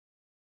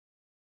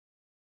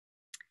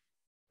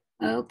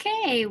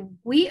Okay,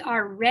 we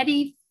are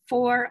ready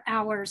for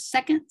our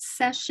second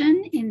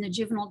session in the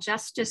juvenile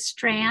justice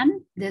strand.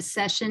 This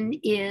session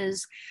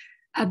is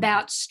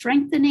about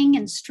strengthening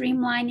and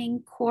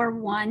streamlining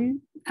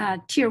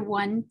Tier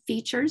 1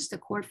 features, the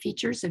core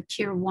features of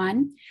Tier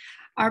 1.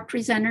 Our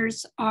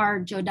presenters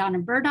are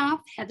Jodana Burdoff,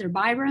 Heather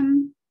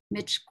Byram,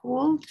 Mitch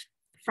Gould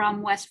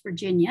from West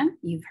Virginia.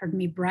 You've heard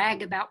me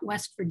brag about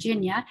West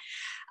Virginia.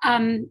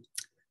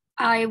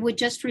 I would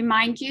just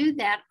remind you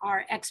that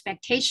our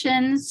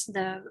expectations,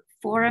 the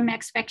forum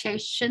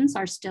expectations,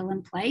 are still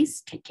in place.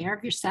 Take care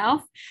of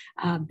yourself,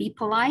 be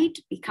polite,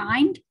 be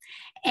kind.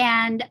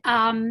 And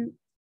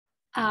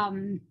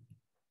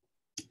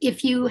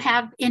if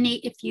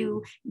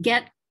you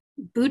get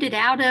booted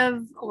out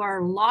of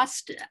or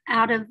lost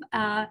out of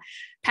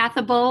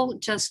Pathable,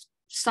 just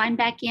sign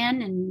back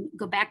in and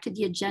go back to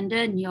the agenda,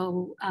 and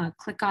you'll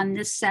click on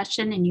this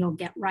session and you'll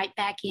get right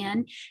back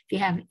in. If you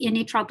have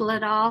any trouble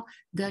at all,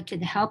 go to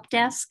the help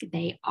desk.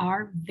 They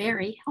are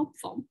very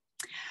helpful.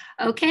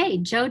 Okay,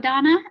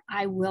 Jodana,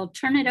 I will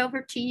turn it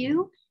over to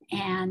you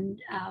and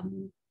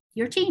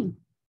your team.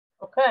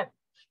 Okay,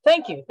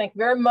 thank you. Thank you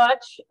very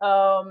much.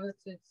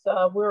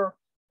 We're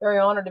very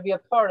honored to be a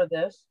part of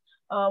this.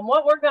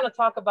 What we're going to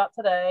talk about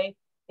today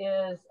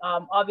is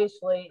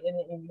obviously,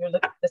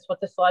 that's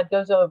what this slide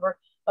goes over,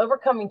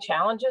 overcoming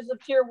challenges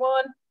of Tier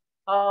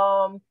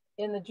 1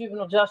 in the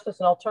juvenile justice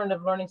and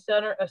alternative learning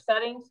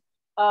settings.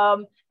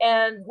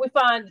 And we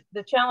find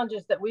the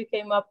challenges that we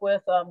came up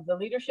with, the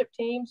leadership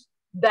teams,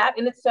 that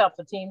in itself,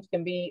 the teams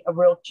can be a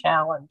real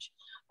challenge.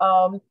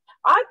 My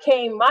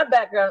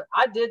background,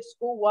 I did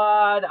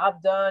school-wide,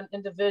 I've done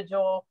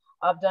individual,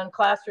 I've done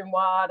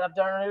classroom-wide, I've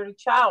done early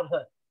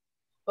childhood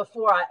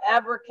before I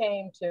ever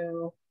came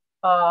to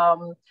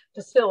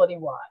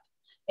facility-wide.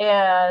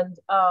 And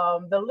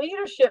the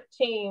leadership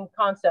team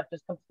concept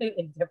is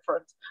completely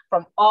different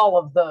from all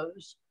of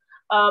those.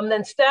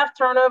 Then staff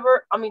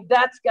turnover, I mean,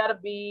 that's got to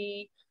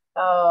be,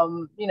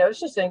 it's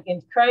just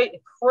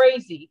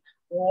crazy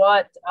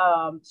what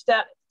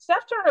staff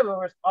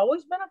turnover has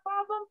always been a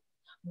problem,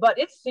 but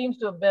it seems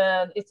to have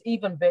been, it's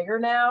even bigger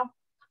now.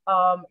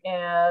 So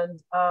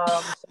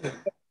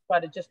try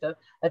to just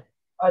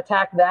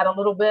attack that a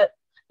little bit.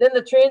 Then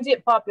the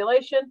transient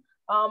population,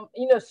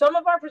 some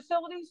of our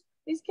facilities,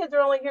 these kids are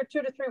only here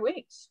 2 to 3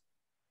 weeks.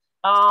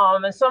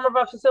 And some of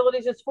our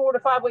facilities, it's 4 to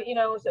 5 weeks,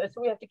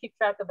 so we have to keep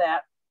track of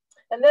that.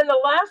 And then the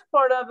last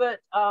part of it,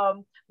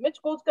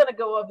 Mitch Gould's going to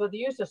go over the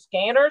use of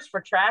scanners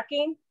for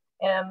tracking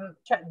and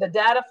the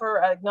data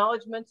for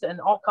acknowledgements and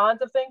all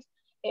kinds of things,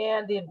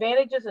 and the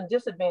advantages and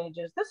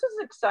disadvantages. This is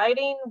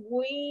exciting.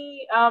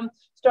 We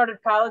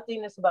started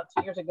piloting this about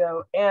 2 years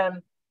ago,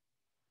 and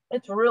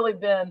it's really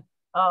been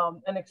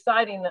an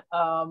exciting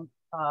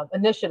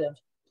initiative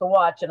to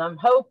watch, and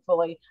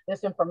hopefully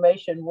this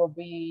information will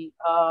be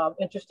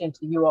interesting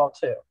to you all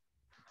too.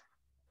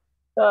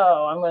 So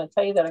I'm going to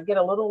tell you that I get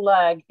a little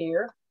lag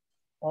here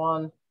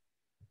on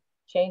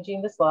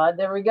changing the slide.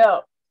 There we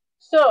go.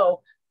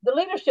 So the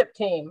leadership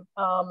team,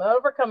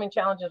 overcoming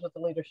challenges with the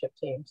leadership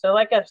team. So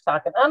like I was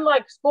talking,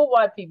 unlike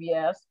school-wide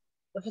PBIS,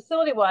 the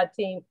facility-wide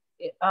team,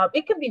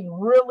 it can be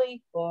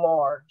really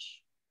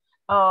large.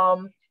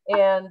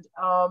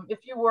 If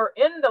you were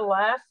in the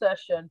last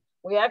session,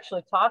 we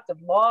actually talked a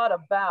lot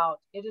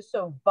about it is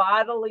so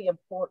vitally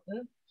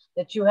important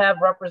that you have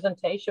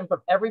representation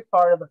from every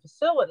part of the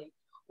facility.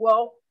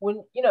 Well,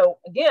 when,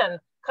 again,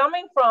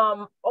 coming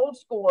from old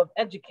school of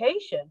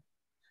education,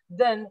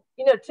 then,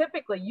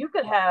 typically you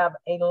could have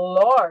a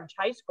large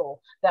high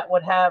school that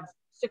would have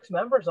 6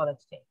 members on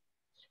its team.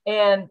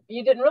 And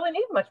you didn't really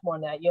need much more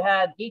than that. You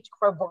had each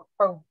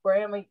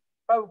programmatic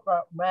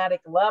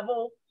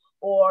level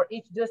or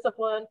each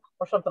discipline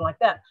or something like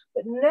that.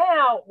 But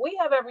now we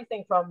have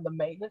everything from the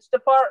maintenance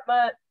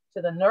department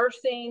to the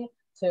nursing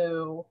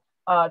to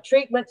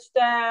treatment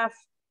staff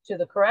to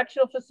the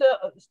correctional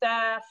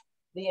staff,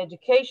 the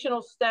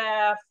educational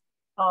staff,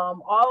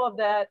 all of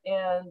that.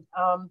 And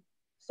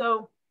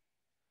so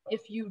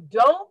if you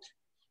don't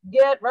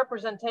get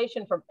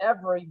representation from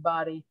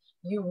everybody,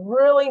 you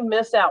really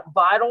miss out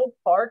vital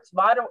parts,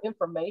 vital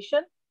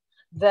information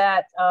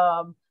that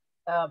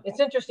it's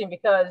interesting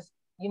because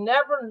you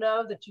never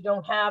know that you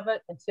don't have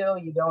it until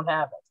you don't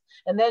have it.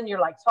 And then you're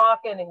like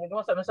talking and you're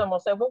doing something and someone will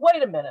say, well,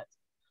 wait a minute.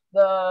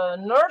 The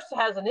nurse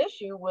has an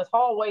issue with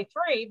hallway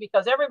 3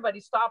 because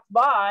everybody stops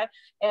by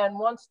and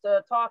wants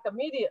to talk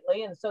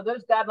immediately. And so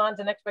those guidelines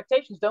and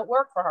expectations don't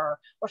work for her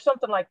or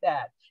something like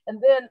that.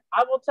 And then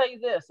I will tell you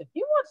this, if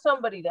you want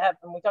somebody to have,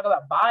 when we talk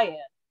about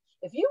buy-in,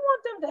 if you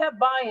want them to have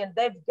buy-in,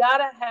 they've got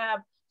to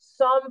have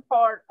some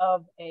part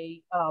of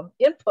a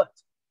input.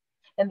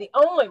 And the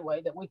only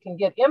way that we can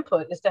get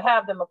input is to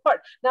have them a part.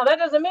 Now, that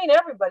doesn't mean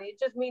everybody. It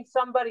just means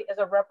somebody as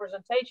a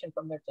representation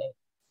from their team.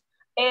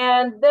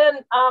 And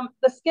then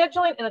the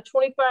scheduling in a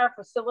 24-hour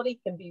facility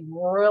can be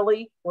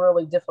really,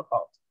 really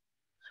difficult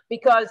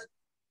because,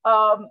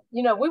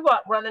 we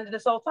run into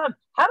this all the time.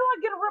 How do I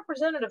get a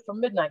representative for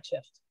midnight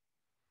shift?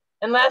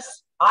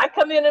 Unless I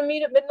come in and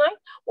meet at midnight,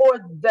 or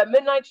the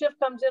midnight shift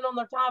comes in on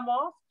their time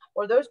off,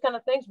 or those kind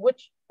of things,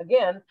 which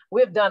again,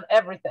 we've done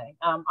everything.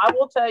 I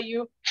will tell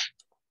you,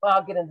 well,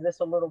 I'll get into this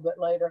a little bit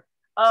later.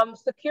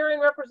 Securing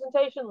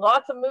representation,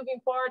 lots of moving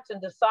parts,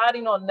 and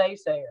deciding on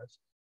naysayers.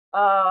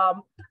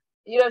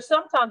 You know,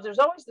 sometimes there's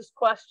always this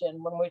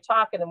question when we're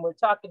talking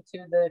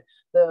to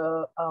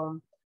the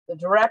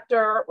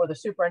director or the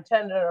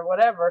superintendent or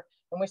whatever,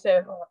 and we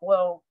say,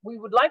 well, we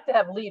would like to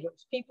have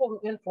leaders, people who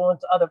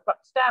influence other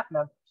staff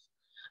members.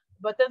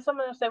 But then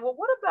someone will say, well,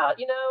 what about,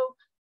 you know,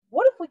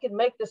 what if we could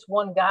make this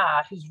one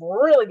guy who's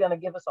really going to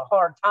give us a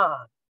hard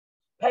time,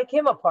 make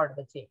him a part of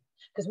the team?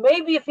 Because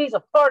maybe if he's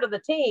a part of the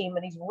team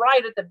and he's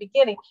right at the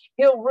beginning,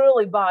 he'll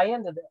really buy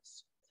into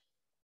this.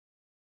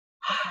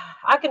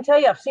 I can tell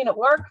you, I've seen it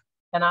work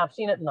and I've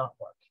seen it not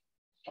work.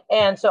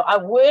 And so I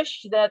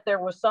wish that there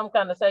was some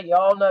kind of say,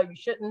 y'all know you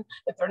shouldn't,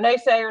 if they're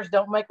naysayers,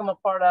 don't make them a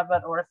part of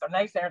it. Or if they're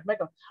naysayers, make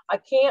them. I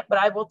can't, but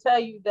I will tell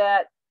you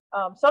that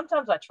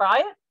sometimes I try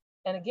it.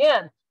 And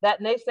again,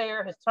 that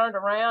naysayer has turned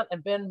around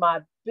and been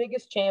my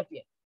biggest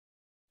champion.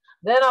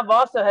 Then I've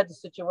also had the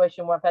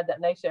situation where I've had that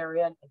naysayer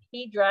in, and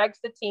he drags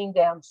the team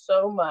down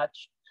so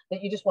much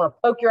that you just want to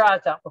poke your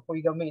eyes out before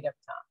you go meet every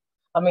time.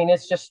 I mean,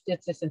 it's just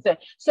insane.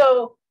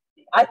 So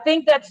I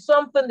think that's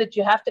something that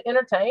you have to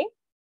entertain,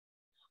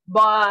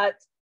 but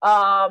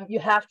you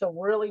have to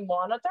really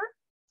monitor.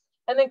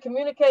 And then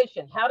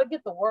communication, how to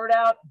get the word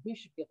out, who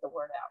should get the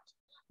word out.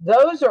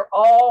 Those are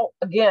all,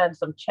 again,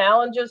 some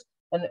challenges,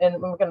 and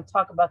we're going to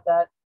talk about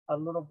that a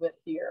little bit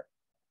here.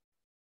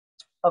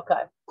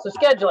 Okay, so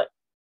scheduling.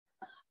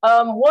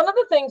 One of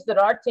the things that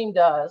our team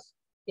does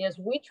is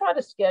we try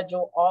to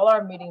schedule all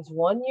our meetings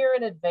 1 year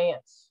in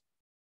advance.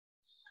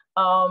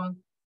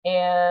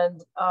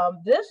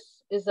 This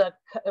is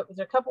there's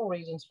a couple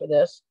reasons for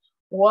this.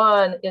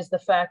 One is the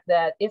fact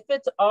that if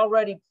it's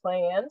already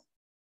planned,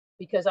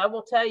 because I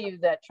will tell you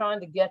that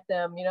trying to get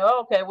them, you know,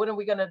 okay, when are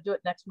we going to do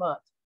it next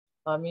month?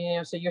 You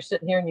know, so you're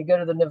sitting here and you go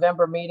to the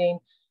November meeting,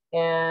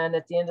 and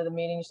at the end of the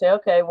meeting, you say,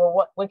 okay,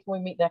 well, when can we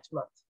meet next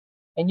month?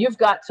 And you've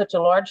got such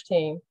a large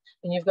team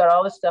and you've got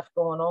all this stuff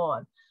going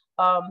on.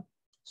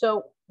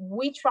 So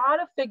we try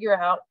to figure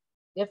out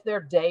if there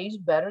are days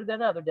better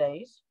than other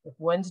days, if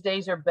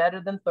Wednesdays are better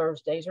than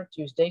Thursdays or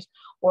Tuesdays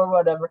or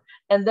whatever.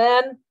 And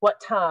then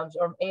what times,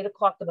 or 8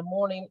 o'clock in the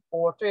morning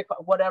or 3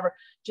 o'clock, whatever,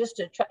 just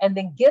to try, and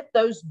then get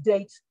those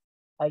dates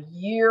a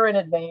year in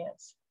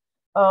advance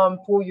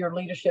for your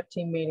leadership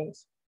team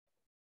meetings.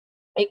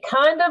 It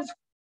kind of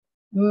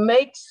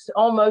makes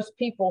almost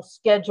people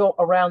schedule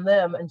around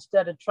them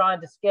instead of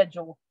trying to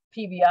schedule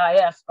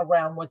PBIS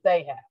around what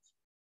they have.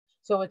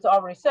 So it's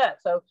already set.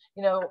 So,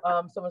 you know,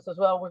 someone says,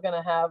 well, we're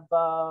going to have,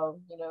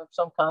 you know,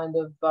 some kind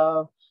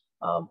of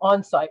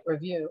on-site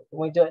review. And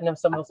we do it, and then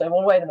someone will say,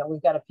 well, wait a minute,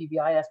 we've got a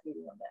PBIS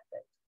meeting on that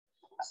day.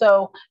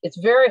 So it's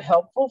very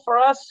helpful for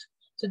us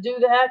to do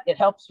that. It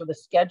helps with the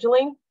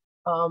scheduling,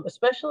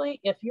 especially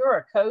if you're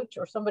a coach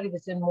or somebody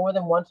that's in more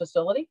than one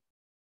facility.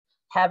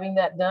 Having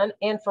that done.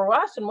 And for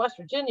us in West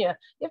Virginia,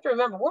 you have to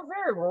remember, we're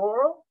very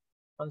rural.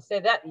 I'll say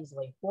that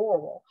easily,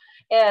 rural.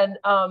 And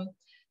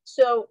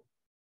so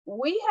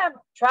we have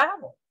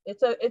travel.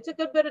 It's a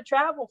good bit of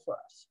travel for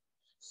us.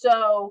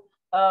 So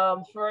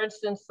for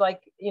instance, like,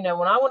 you know,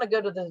 when I want to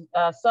go to the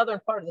southern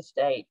part of the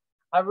state,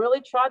 I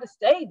really try to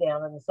stay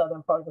down in the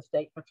southern part of the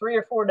state for 3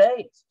 or 4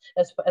 days,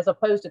 as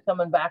opposed to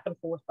coming back and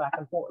forth.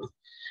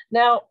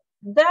 Now,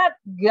 that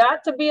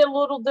got to be a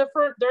little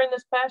different during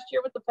this past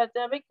year with the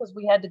pandemic, because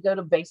we had to go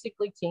to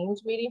basically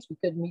Teams meetings. We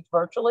couldn't meet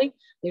virtually,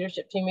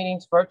 leadership team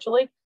meetings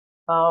virtually,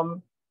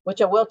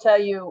 which I will tell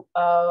you,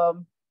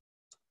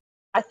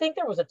 I think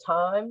there was a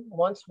time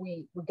once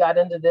we got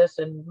into this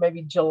in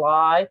maybe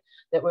July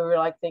that we were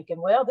like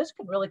thinking, well, this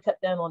could really cut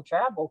down on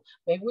travel.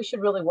 Maybe we should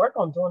really work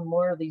on doing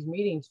more of these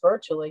meetings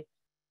virtually.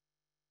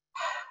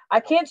 I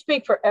can't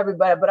speak for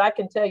everybody, but I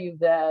can tell you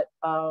that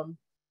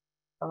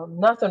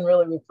nothing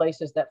really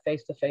replaces that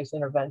face-to-face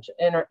intervention,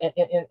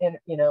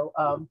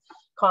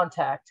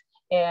 contact.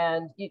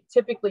 And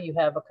typically you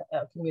have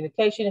a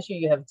communication issue,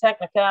 you have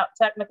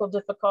technical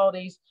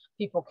difficulties,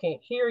 people can't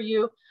hear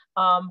you.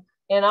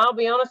 And I'll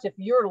be honest, if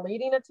you're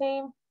leading a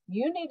team,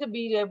 you need to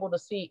be able to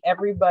see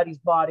everybody's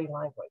body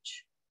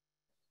language,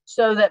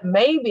 so that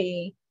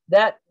maybe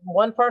that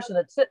one person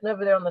that's sitting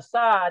over there on the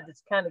side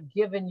that's kind of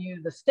giving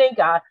you the stink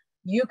eye,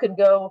 you can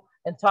go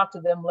and talk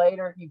to them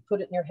later. You put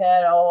it in your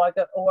head,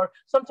 or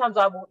sometimes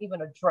I will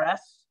even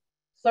address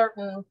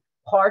certain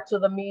parts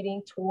of the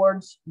meeting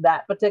towards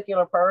that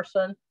particular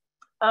person.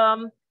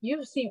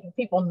 You see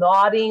people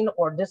nodding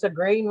or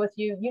disagreeing with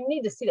you. You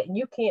need to see that, and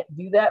you can't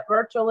do that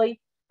virtually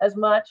as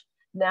much.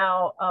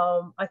 Now,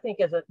 I think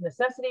as a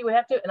necessity, we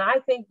have to, and I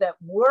think that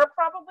we're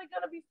probably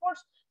going to be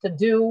forced to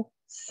do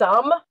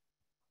some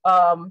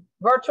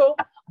virtual,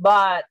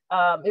 but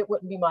it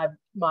wouldn't be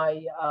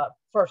my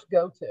first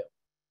go-to.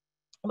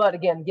 But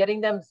again,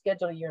 getting them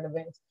scheduled a year in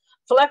advance.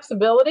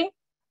 Flexibility.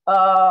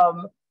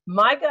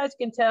 My guys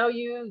can tell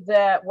you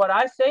that what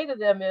I say to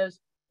them is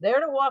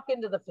they're to walk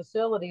into the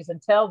facilities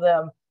and tell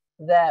them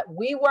that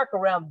we work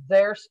around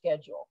their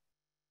schedule.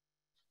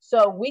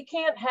 So we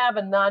can't have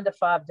a 9 to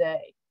 5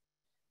 day.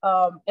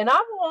 And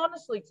I will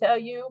honestly tell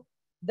you,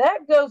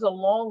 that goes a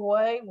long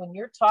way when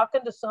you're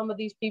talking to some of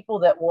these people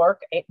that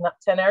work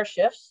 10-hour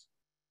shifts,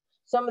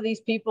 some of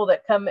these people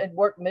that come and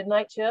work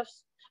midnight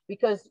shifts,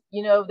 because,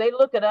 you know, they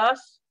look at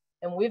us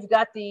and we've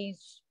got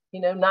these,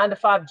 you know,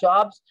 9-to-5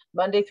 jobs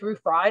Monday through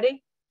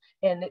Friday.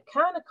 And it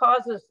kind of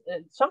causes,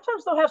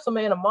 sometimes they'll have some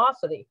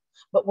animosity,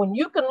 but when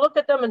you can look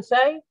at them and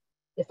say,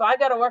 if I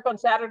got to work on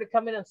Saturday,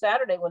 come in on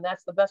Saturday when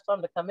that's the best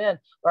time to come in,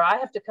 or I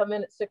have to come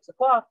in at 6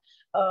 o'clock.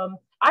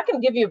 I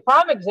can give you a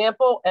prime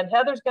example, and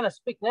Heather's going to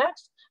speak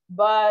next,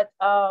 but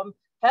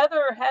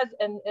Heather has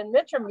an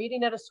midterm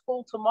meeting at a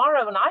school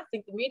tomorrow, and I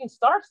think the meeting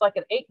starts like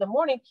at 8 in the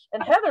morning,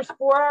 and Heather's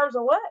 4 hours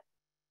away.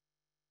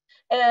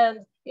 And,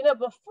 you know,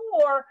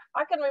 before,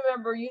 I can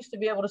remember used to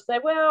be able to say,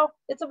 well,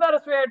 it's about a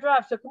 3-hour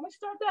drive, so can we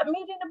start that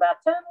meeting about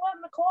 10,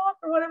 11 o'clock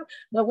or whatever?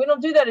 No, we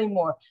don't do that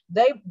anymore.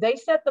 They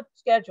set the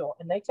schedule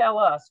and they tell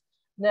us.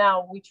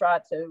 Now we try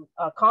to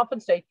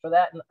compensate for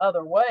that in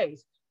other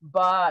ways,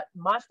 but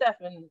my staff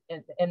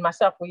and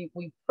myself,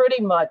 we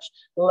pretty much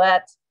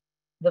let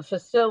the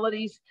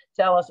facilities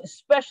tell us,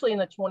 especially in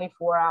the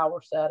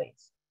 24-hour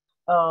settings.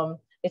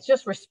 It's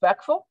just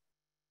respectful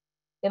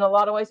in a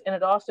lot of ways, and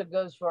it also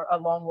goes for a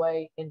long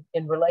way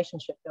in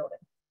relationship building.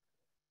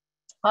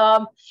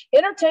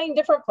 Entertain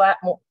different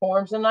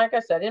platforms, and like I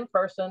said, in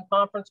person,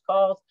 conference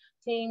calls,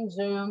 Teams,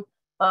 Zoom,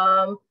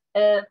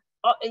 and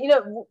you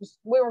know,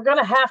 we were going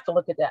to have to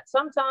look at that.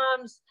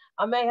 Sometimes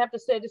I may have to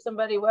say to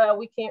somebody, well,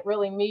 we can't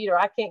really meet, or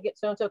I can't get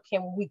so-and-so,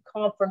 can we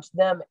conference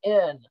them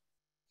in?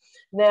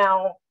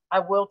 Now, I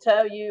will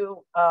tell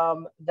you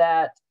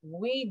that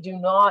we do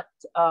not,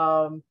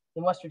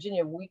 in West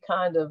Virginia, we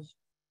kind of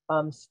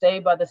stay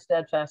by the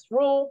steadfast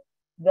rule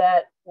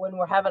that when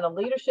we're having a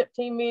leadership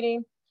team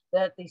meeting,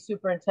 that the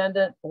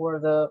superintendent or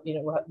the, you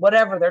know,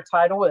 whatever their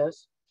title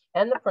is,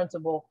 and the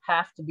principal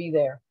have to be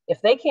there.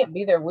 If they can't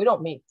be there, we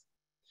don't meet.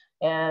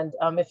 And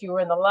if you were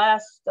in the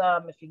last,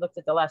 if you looked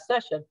at the last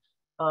session,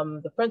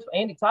 the principal,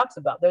 Andy talks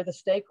about, they're the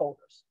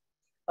stakeholders.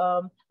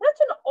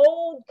 That's an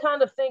old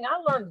kind of thing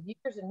I learned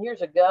years and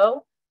years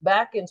ago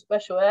back in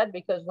special ed,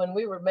 because when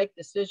we would make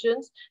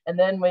decisions and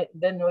then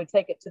we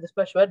take it to the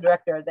special ed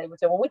director, they would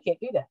say, well, we can't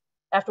do that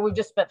after we've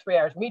just spent 3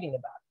 hours meeting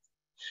about it.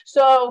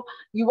 So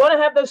you want to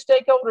have those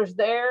stakeholders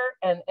there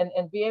and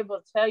be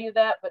able to tell you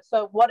that. But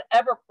so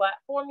whatever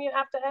platform you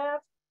have to have.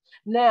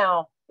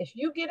 Now, if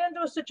you get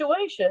into a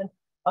situation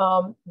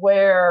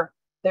where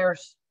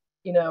there's,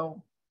 you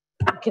know,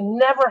 you can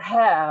never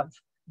have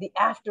the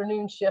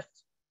afternoon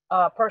shift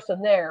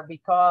person there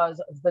because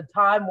of the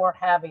time we're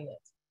having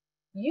it,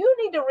 you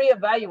need to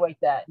reevaluate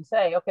that and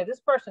say, okay, this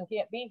person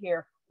can't be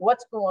here.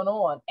 What's going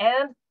on?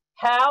 And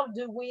how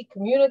do we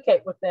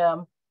communicate with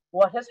them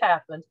what has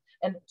happened?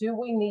 And do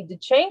we need to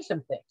change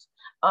some things?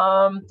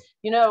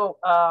 You know,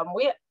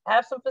 we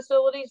have some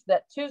facilities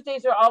that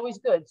Tuesdays are always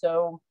good.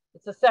 So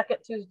it's the second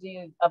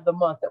Tuesday of the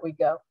month that we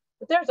go.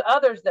 But there's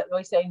others that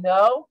we say,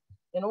 no,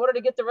 in order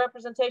to get the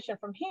representation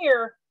from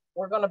here,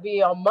 we're going to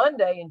be on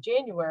Monday in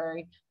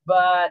January,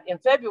 but in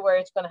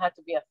February, it's going to have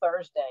to be a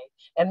Thursday.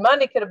 And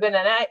Monday could have been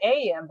an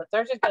AM, but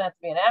Thursday's going to have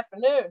to be an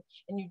afternoon.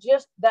 And you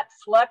just, that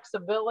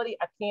flexibility,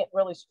 I can't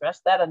really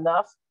stress that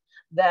enough,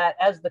 that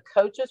as the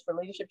coaches for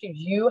leadership teams,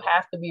 you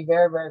have to be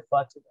very, very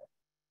flexible.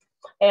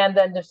 And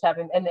then just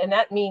having, and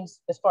that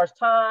means as far as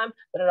time,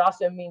 but it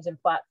also means in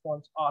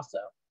platforms also.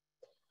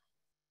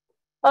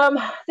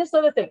 This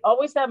other thing,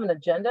 always have an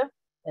agenda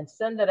and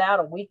send it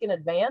out a week in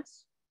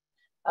advance.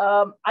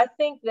 I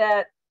think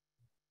that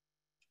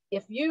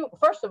if you,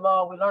 first of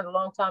all, we learned a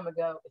long time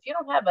ago, if you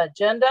don't have an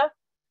agenda,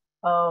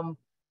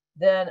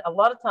 then a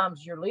lot of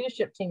times your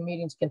leadership team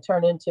meetings can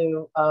turn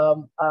into, I'm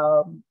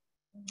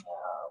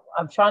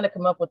trying to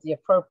come up with the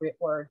appropriate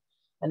word.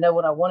 I know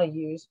what I want to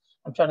use.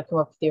 I'm trying to come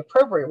up with the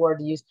appropriate word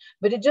to use,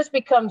 but it just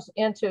becomes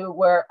into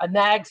where a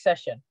nag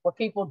session where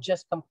people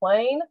just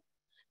complain.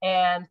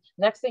 And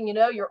next thing you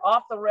know, you're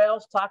off the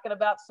rails talking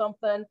about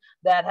something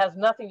that has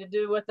nothing to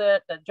do with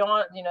it. That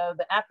John, you know,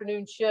 the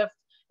afternoon shift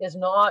is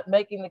not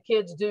making the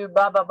kids do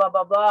blah, blah, blah,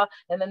 blah, blah.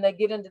 And then they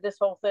get into this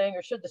whole thing,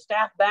 or should the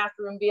staff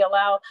bathroom be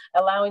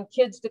allowing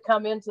kids to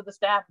come into the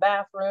staff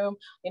bathroom?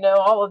 You know,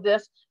 all of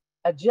this.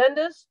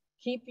 Agendas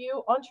keep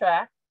you on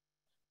track.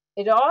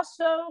 It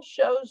also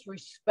shows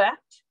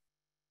respect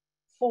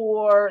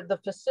for the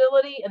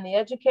facility and the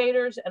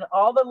educators and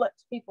all the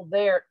people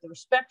there, the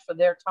respect for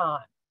their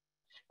time.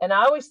 And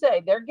I always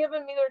say, they're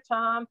giving me their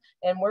time,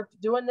 and we're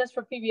doing this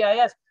for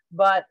PBIS,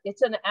 but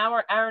it's an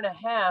hour, hour and a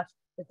half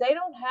that they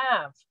don't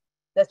have,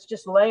 that's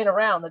just laying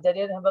around, that they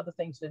didn't have other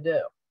things to do.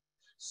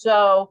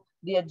 So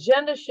the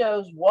agenda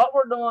shows what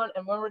we're doing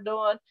and when we're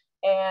doing,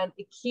 and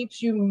it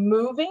keeps you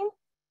moving.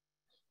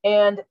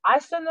 And I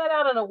send that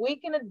out in a week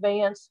in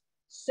advance,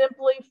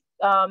 simply,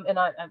 and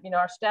you know,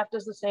 our staff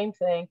does the same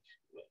thing.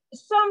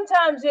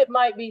 Sometimes it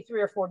might be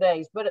 3 or 4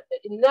 days, but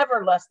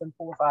never less than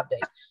 4 or 5 days.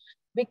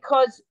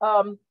 Because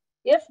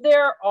if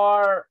there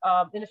are,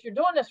 and if you're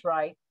doing this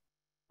right,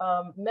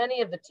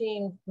 many of the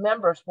team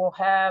members will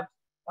have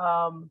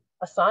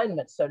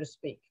assignments, so to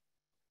speak.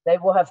 they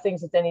will have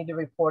things that they need to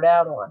report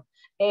out on.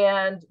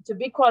 And to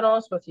be quite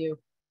honest with you,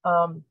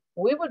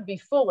 we would be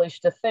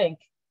foolish to think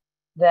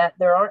that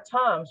there aren't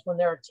times when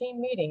there are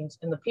team meetings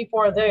and the people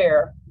are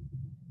there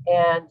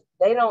and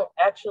they don't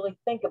actually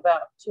think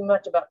about too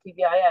much about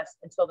PBIS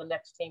until the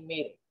next team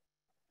meeting.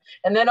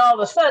 And then all of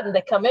a sudden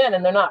they come in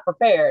and they're not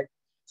prepared.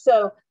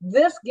 So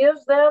this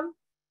gives them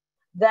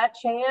that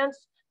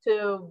chance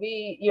to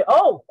be,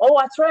 oh,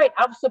 that's right.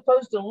 I was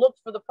supposed to look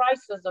for the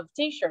prices of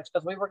t-shirts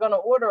because we were going to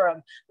order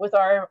them with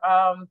our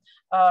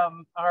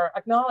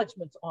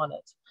acknowledgments on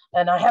it.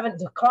 And I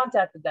haven't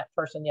contacted that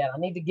person yet. I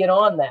need to get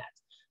on that.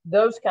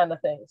 Those kind of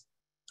things.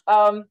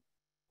 And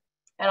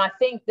I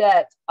think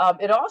that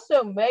it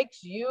also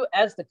makes you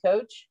as the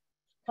coach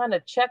kind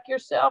of check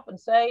yourself and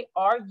say,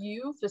 are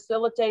you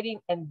facilitating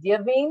and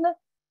giving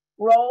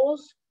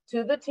roles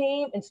to the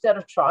team instead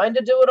of trying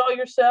to do it all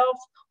yourself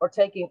or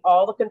taking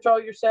all the control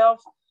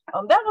yourself?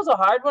 That was a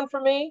hard one for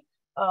me.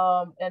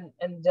 But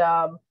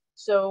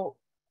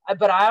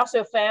I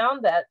also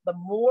found that the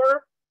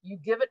more you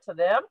give it to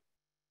them,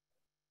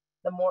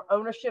 the more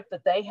ownership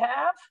that they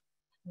have,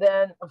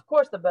 then of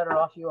course the better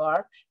off you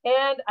are.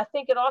 And I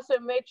think it also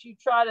makes you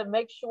try to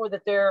make sure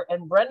that they're,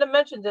 and Brenda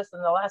mentioned this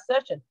in the last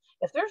session,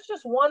 if there's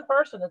just one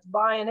person that's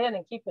buying in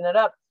and keeping it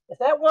up, if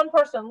that one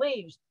person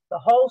leaves, the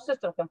whole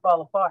system can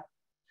fall apart.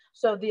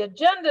 So the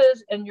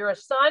agendas and your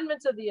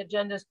assignments of the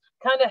agendas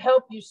kind of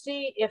help you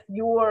see if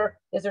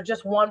is there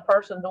just one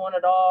person doing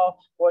it all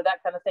or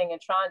that kind of thing, and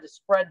trying to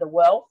spread the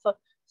wealth,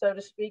 so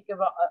to speak,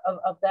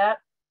 of that.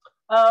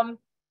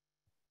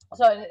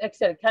 So like I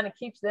said, it kind of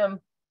keeps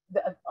them,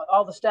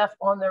 all the staff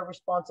on their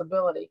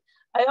responsibility.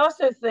 I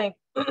also think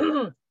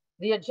the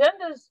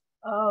agendas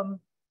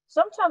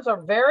sometimes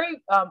are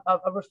very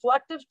a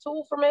reflective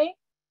tool for me,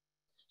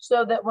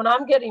 so that when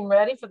I'm getting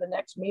ready for the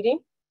next meeting,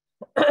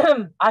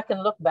 I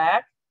can look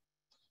back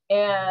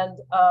and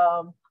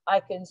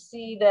I can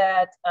see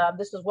that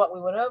this is what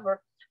we went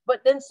over.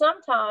 But then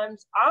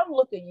sometimes I'll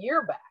look a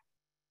year back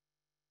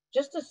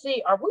just to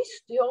see, are we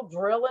still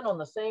drilling on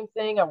the same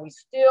thing? Are we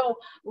still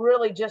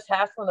really just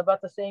hassling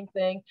about the same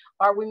thing?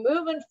 Are we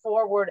moving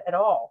forward at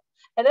all?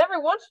 And every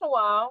once in a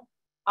while,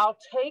 I'll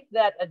take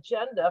that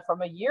agenda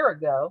from a year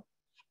ago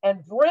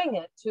and bring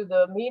it to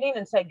the meeting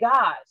and say,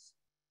 guys,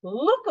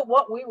 look at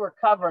what we were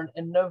covering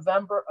in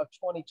November of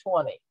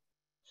 2020.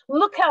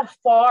 Look how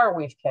far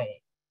we've came.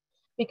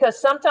 Because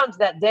sometimes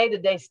that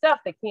day-to-day stuff,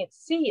 they can't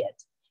see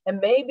it. And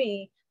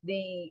maybe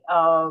the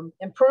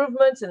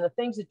improvements and the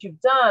things that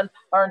you've done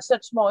are in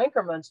such small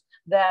increments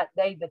that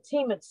the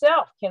team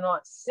itself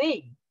cannot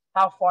see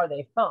how far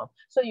they've come.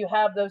 So you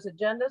have those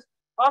agendas.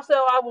 Also,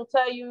 I will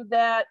tell you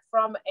that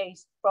from a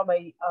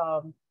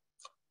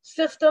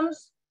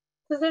systems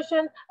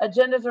position,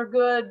 agendas are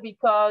good,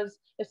 because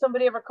if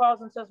somebody ever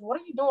calls and says, what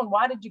are you doing?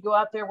 Why did you go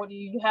out there? What do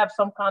you have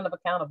some kind of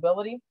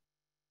accountability?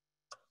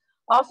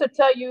 I also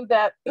tell you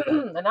that,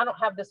 and I don't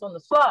have this on the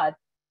slide,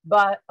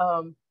 but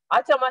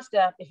I tell my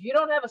staff, if you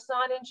don't have a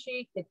sign-in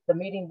sheet, the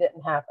meeting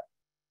didn't happen.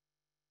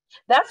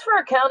 That's for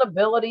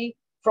accountability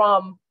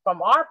from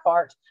our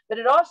part, but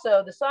it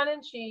also, the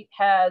sign-in sheet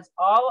has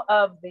all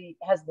of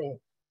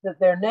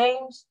their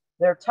names,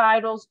 their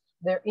titles,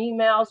 their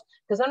emails.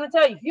 Because I'm going to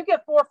tell you, if you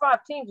get 4 or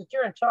 5 teams that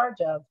you're in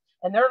charge of,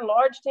 and they're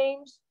large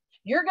teams,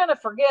 you're going to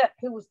forget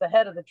who was the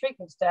head of the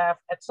treatment staff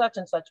at such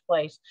and such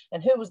place,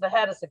 and who was the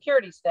head of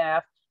security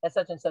staff at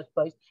such and such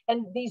place.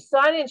 And these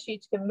sign-in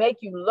sheets can make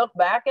you look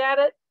back at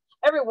it.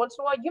 Every once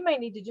in a while, you may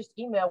need to just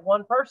email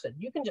one person.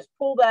 You can just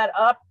pull that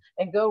up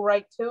and go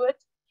right to it.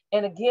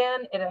 And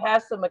again, it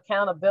has some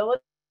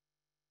accountability.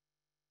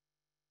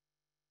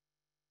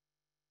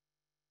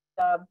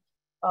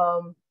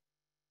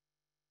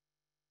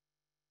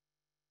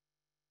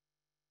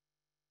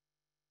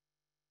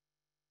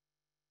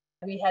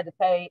 We had to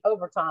pay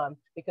overtime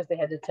because they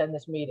had to attend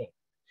this meeting.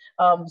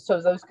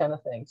 So those kind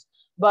of things.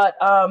 But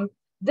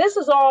this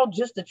is all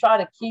just to try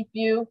to keep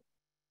you.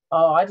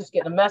 Oh, I just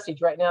get a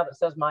message right now that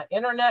says my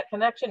internet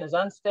connection is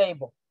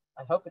unstable.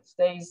 I hope it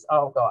stays.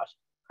 Oh gosh.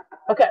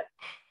 Okay.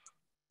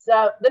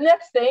 So the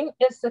next thing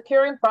is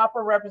securing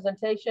proper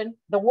representation.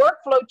 The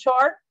workflow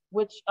chart,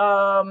 which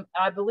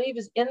I believe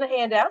is in the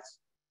handouts.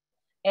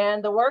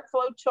 And the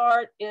workflow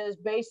chart is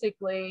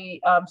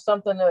basically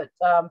something that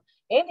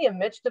Andy and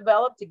Mitch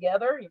developed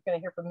together. You're going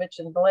to hear from Mitch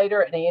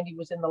later, and Andy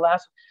was in the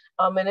last.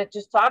 And it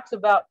just talks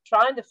about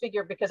trying to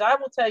figure, because I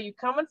will tell you,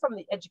 coming from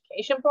the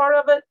education part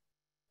of it,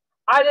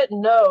 I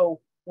didn't know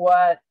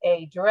what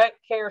a direct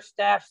care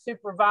staff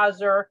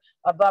supervisor,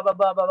 blah, blah,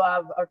 blah, blah,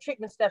 blah, or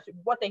treatment staff,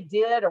 what they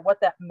did or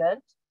what that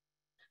meant.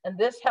 And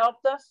this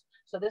helped us.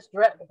 So this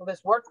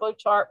workflow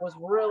chart was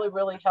really,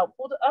 really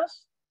helpful to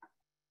us.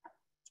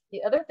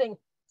 The other thing,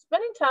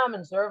 spending time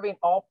observing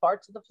all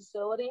parts of the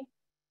facility.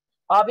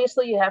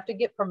 Obviously, you have to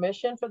get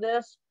permission for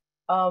this.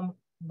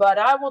 But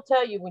I will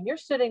tell you, when you're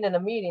sitting in a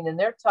meeting and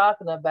they're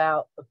talking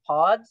about the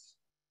pods,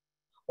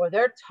 or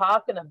they're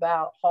talking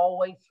about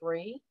hallway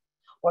 3,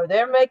 or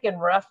they're making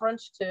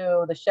reference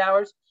to the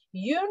showers,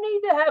 You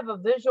need to have a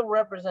visual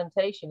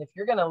representation if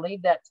you're going to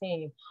lead that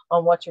team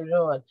on what you're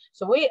doing.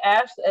 So we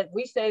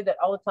say that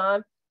all the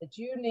time, that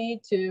you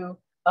need to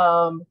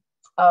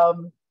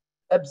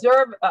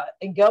observe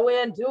and go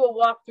in, do a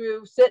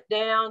walkthrough, sit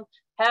down,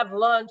 have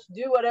lunch,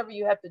 do whatever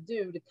you have to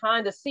do to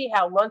kind of see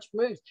how lunch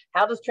moves.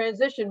 How does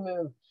transition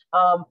move?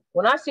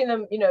 When I seen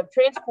them,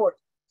 transport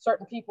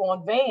certain people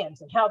on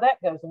vans and how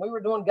that goes, and we were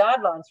doing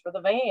guidelines for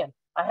the van,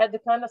 I had to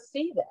kind of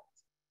see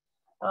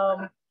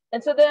that.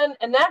 And so then,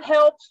 and that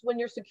helps when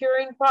you're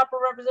securing proper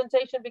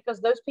representation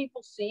because those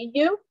people see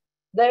you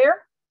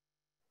there.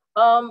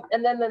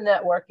 And then the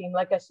networking,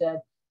 like I said,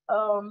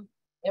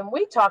 and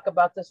we talk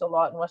about this a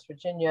lot in West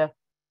Virginia.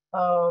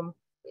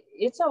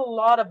 It's a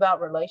lot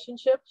about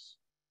relationships.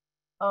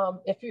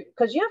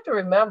 Because you have to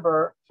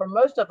remember, for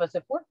most of us,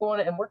 if we're going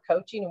and we're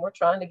coaching and we're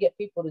trying to get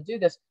people to do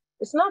this,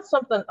 it's not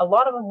something a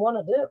lot of them want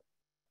to do.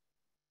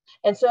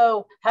 And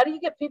so how do you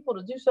get people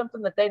to do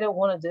something that they don't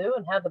want to do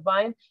and have the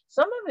buy-in?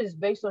 Some of it is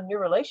based on your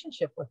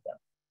relationship with them.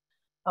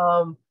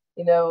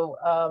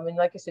 And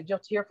like I said, you'll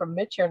hear from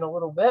Mitch here in a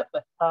little bit,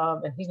 but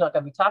and he's not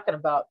going to be talking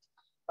about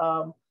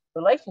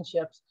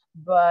relationships,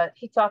 but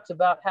he talks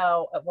about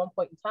how at one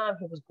point in time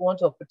he was going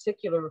to a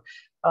particular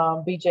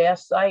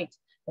BJS site,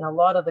 and a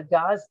lot of the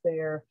guys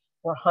there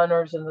were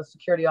hunters and the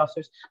security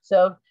officers.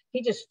 So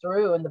he just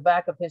threw in the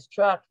back of his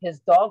truck his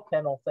dog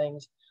kennel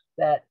things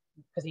that,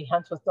 because he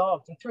hunts with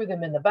dogs, he threw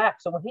them in the back.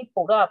 So when he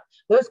pulled up,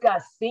 those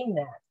guys seen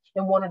that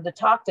and wanted to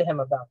talk to him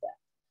about that.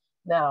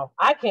 Now,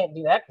 I can't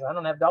do that because I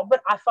don't have dogs,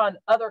 but I find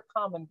other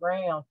common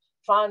ground,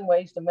 find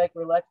ways to make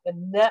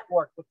and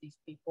network with these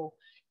people.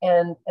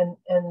 And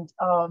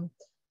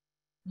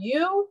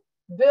you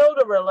build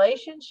a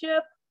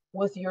relationship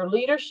with your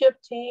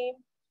leadership team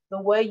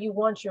the way you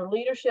want your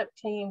leadership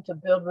team to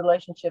build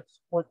relationships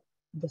with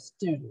the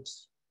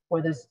students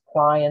or the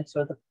clients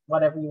or the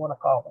whatever you want to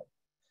call them.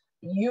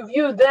 You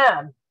view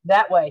them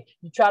that way.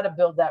 You try to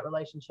build that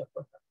relationship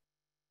with them.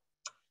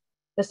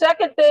 The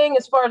second thing,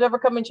 as far as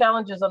overcoming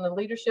challenges on the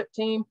leadership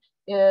team,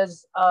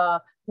 is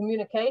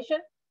communication.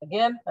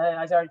 Again,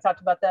 I already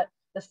talked about that.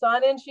 The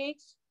sign-in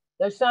sheets.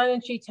 Those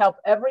sign-in sheets help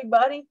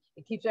everybody.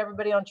 It keeps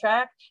everybody on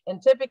track.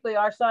 And typically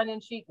our sign-in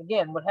sheet,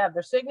 again, would have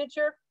their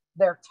signature,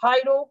 their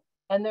title,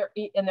 and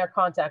their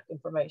contact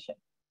information.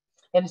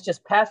 And it's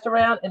just passed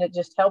around, and it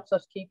just helps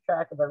us keep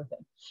track of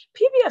everything.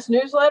 PBIS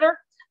newsletter.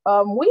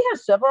 We have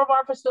several of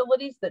our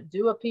facilities that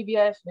do a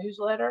PBIS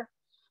newsletter.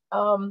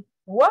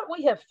 What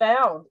we have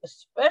found,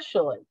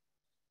 especially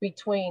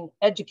between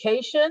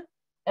education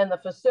and the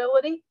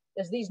facility,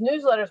 is these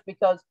newsletters,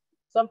 because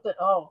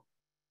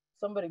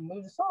somebody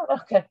moved us on.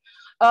 Okay.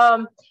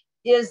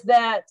 Is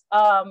that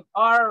a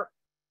lot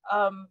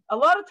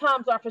of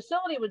times our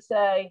facility would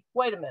say,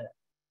 wait a minute,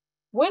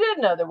 we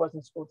didn't know there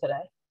wasn't school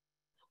today.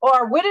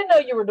 Or we didn't know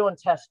you were doing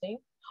testing.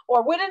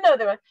 Or we didn't know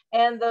there,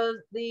 and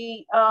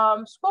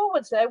the school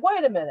would say,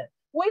 wait a minute,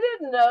 we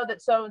didn't know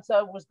that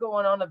so-and-so was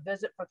going on a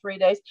visit for 3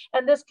 days.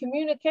 And this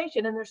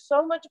communication, and there's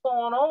so much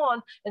going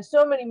on and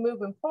so many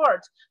moving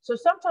parts. So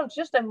sometimes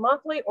just a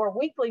monthly or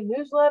weekly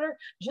newsletter,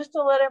 just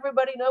to let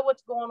everybody know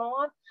what's going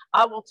on.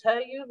 I will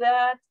tell you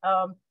that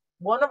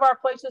one of our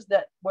places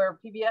where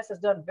PBS has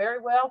done very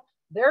well,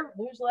 their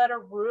newsletter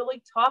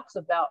really talks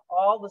about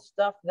all the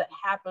stuff that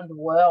happened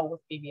well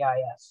with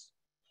PBIS.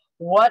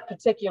 What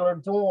particular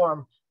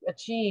dorm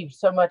achieved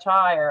so much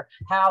higher,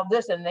 how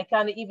this, and they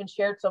kind of even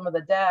shared some of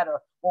the data,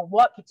 or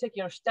what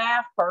particular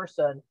staff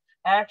person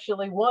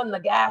actually won the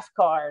gas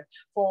card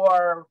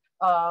for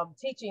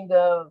teaching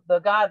the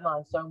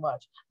guidelines so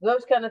much.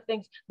 Those kind of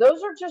things.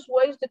 Those are just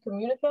ways to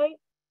communicate.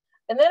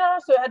 And then I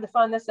also had to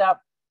find this out.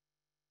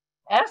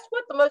 Ask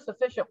what the most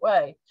efficient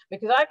way,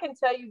 because I can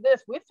tell you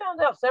this, we've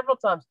found out several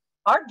times,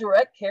 our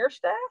direct care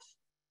staff,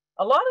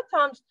 a lot of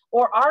times,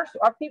 or our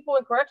people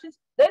in corrections,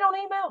 they don't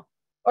email,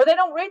 or they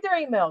don't read their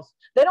emails.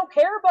 They don't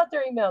care about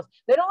their emails.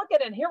 They don't look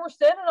at it. And here we're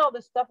sending all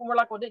this stuff, and we're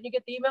like, well, didn't you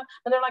get the email?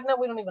 And they're like, no,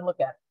 we don't even look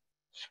at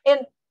it.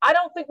 And I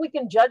don't think we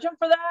can judge them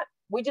for that.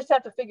 We just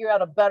have to figure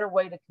out a better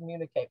way to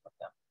communicate with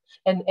them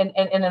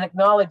and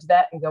acknowledge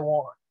that and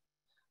go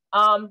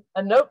on.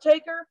 A note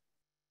taker,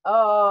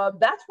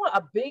 that's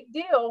a big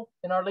deal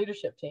in our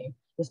leadership team,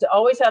 is to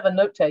always have a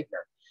note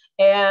taker.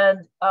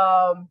 And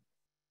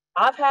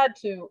I've had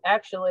to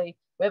actually,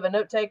 we have a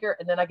note taker,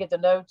 and then I get the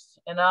notes,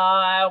 and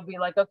I'll be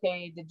like,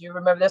 okay, did you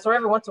remember this? Or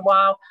every once in a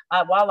while,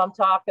 while I'm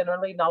talking or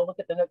leading, I'll look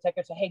at the note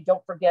taker and say, hey,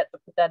 don't forget to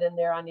put that in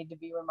there. I need to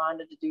be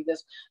reminded to do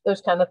this,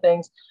 those kind of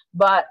things.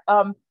 But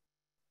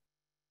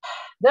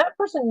that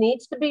person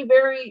needs to be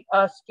very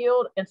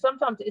skilled. And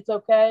sometimes it's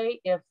okay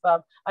if, I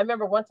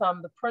remember one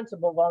time the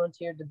principal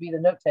volunteered to be the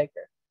note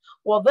taker.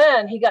 Well,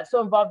 then he got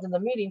so involved in the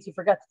meetings, he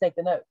forgot to take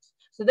the notes.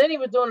 So then he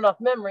was doing it off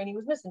memory, and he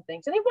was missing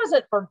things. And he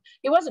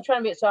wasn't trying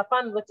to be it. So I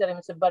finally looked at him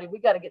and said, buddy, we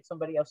got to get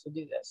somebody else to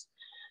do this.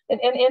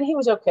 And he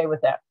was okay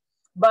with that.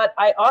 But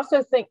I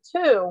also think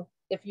too,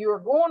 if you were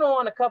going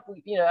on a couple,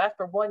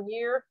 after 1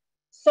 year,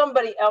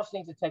 somebody else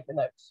needs to take the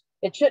notes.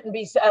 It shouldn't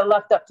be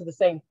left up to the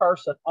same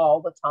person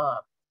all the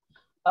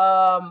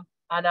time.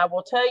 And I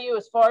will tell you,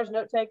 as far as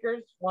note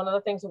takers, one of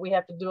the things that we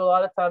have to do a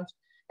lot of times,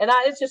 and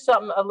it's just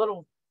something, a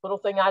little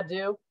thing I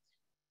do.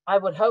 I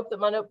would hope that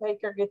my note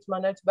taker gets my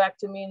notes back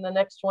to me in the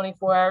next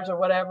 24 hours or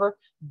whatever.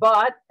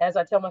 But as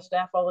I tell my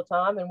staff all the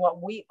time, and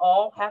what we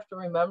all have to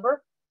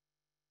remember,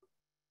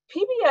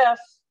 PBS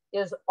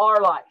is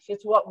our life.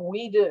 It's what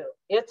we do.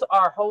 It's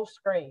our whole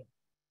screen.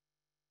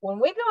 When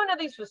we go into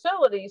these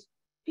facilities,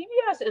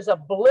 PBS is a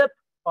blip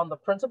on the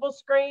principal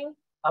screen,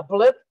 a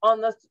blip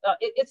on the,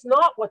 it's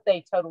not what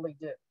they totally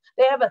do.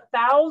 They have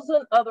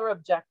 1,000 other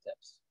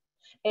objectives.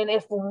 And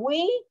if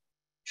we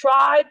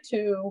try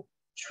to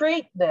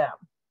treat them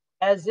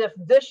as if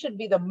this should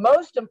be the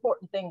most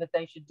important thing that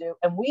they should do,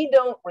 and we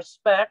don't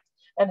respect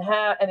and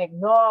have and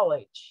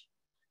acknowledge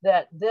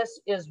that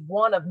this is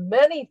one of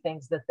many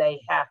things that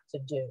they have to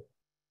do,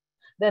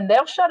 then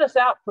they'll shut us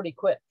out pretty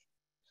quick.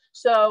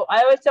 So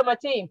I always tell my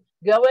team,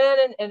 go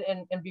in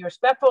and be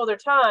respectful of their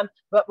time,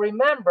 but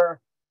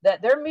remember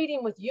that they're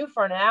meeting with you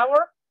for an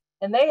hour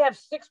and they have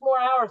 6 more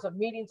hours of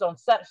meetings on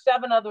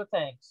 7 other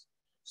things.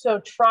 So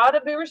try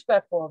to be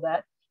respectful of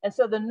that. And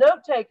so the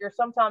note taker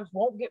sometimes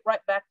won't get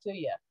right back to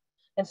you.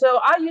 And so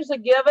I usually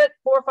give it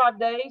 4 or 5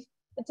 days.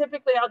 And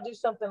typically I'll do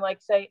something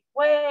like say,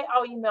 well,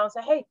 I'll email and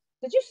say, hey,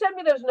 did you send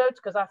me those notes?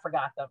 Because I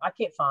forgot them. I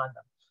can't find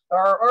them.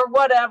 Or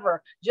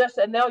whatever.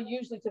 And they'll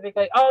usually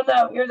typically, oh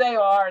no, here they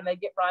are. And they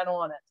get right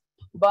on it.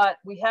 But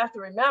we have to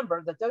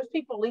remember that those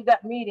people leave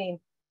that meeting.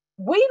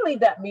 We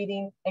leave that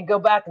meeting and go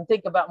back and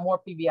think about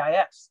more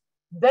PBIS.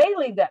 They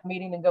leave that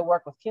meeting and go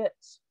work with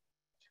kids.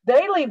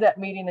 They leave that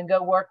meeting and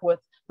go work with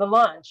the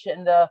lunch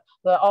and the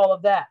all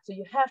of that. So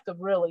you have to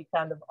really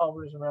kind of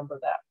always remember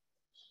that.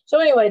 So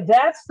anyway,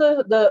 that's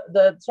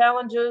the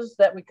challenges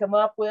that we come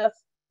up with,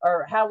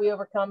 or how we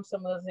overcome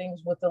some of the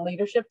things with the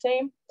leadership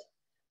team.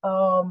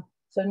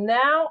 So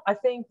now I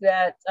think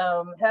that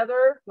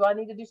Heather, do I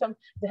need to do something?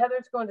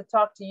 Heather's going to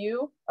talk to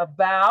you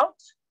about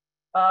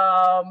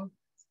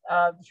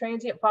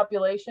transient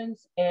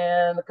populations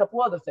and a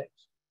couple other things.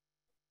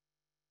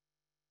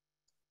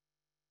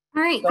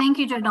 All right, thank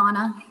you,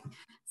 Jordana.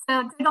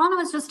 So Jordana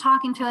was just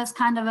talking to us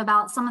kind of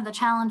about some of the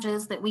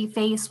challenges that we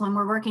face when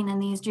we're working in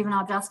these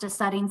juvenile justice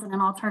settings and in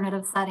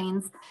alternative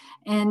settings.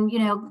 And, you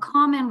know,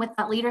 common with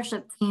that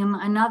leadership team,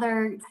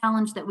 another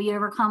challenge that we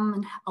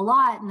overcome a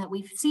lot and that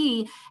we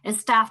see is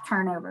staff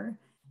turnover.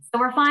 So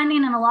we're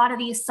finding in a lot of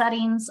these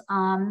settings,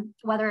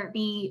 whether it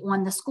be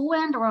on the school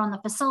end or on the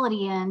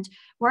facility end,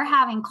 we're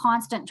having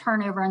constant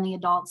turnover in the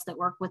adults that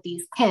work with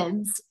these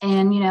kids.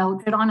 And, you know,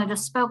 Jordana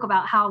just spoke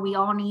about how we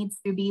all need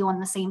to be on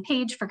the same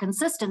page for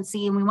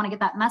consistency, and we want to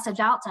get that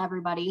message out to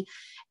everybody.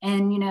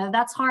 And, you know,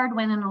 that's hard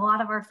when in a lot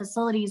of our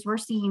facilities, we're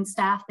seeing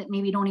staff that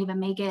maybe don't even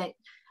make it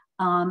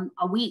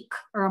a week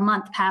or a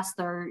month past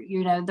their,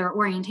 you know, their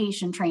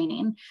orientation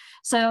training.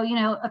 So, you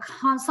know,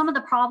 some of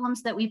the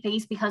problems that we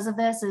face because of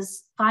this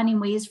is finding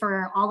ways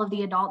for all of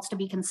the adults to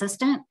be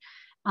consistent.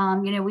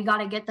 You know, we got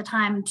to get the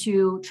time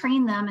to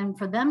train them and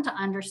for them to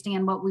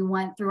understand what we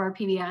want through our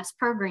PBIS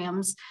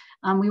programs.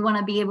 We want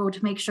to be able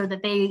to make sure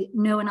that they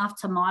know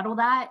enough to model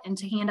that and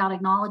to hand out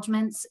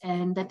acknowledgements,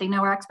 and that they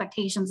know our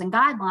expectations and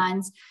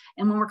guidelines.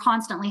 And when we're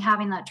constantly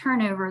having that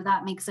turnover,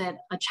 that makes it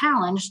a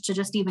challenge to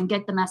just even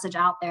get the message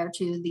out there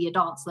to the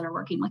adults that are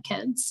working with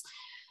kids.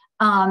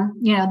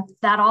 You know,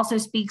 that also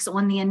speaks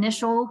on the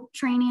initial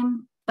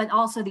training, but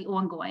also the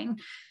ongoing.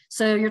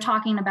 So you're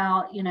talking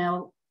about, you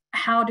know,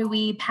 how do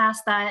we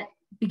pass that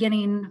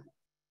beginning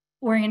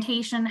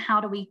orientation? How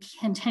do we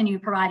continue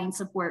providing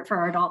support for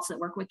our adults that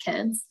work with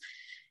kids?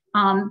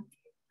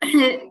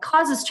 It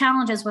causes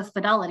challenges with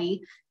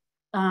fidelity,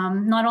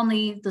 not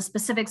only the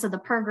specifics of the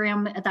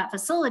program at that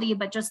facility,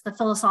 but just the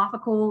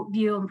philosophical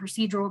view and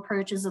procedural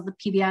approaches of the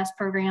PBIS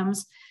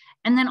programs.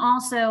 And then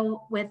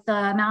also with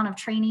the amount of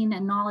training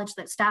and knowledge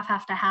that staff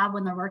have to have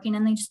when they're working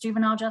in these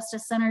juvenile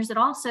justice centers, it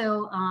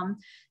also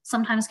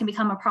sometimes can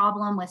become a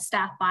problem with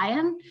staff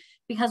buy-in,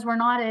 because we're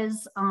not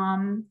as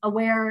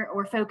aware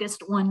or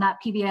focused on that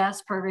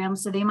PBIS program.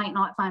 So they might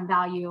not find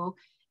value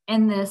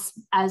in this.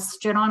 As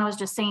Jordana was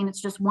just saying,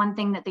 it's just one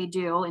thing that they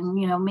do, and,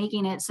 you know,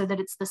 making it so that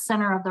it's the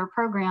center of their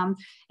program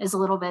is a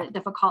little bit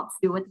difficult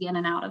to do with the in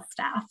and out of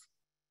staff.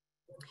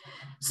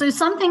 So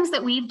some things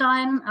that we've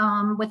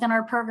done within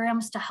our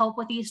programs to help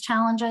with these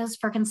challenges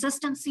for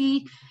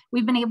consistency,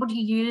 we've been able to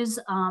use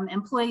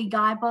employee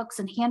guidebooks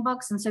and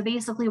handbooks. And so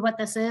basically what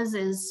this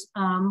is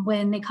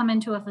when they come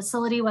into a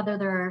facility, whether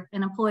they're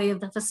an employee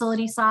of the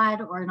facility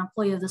side or an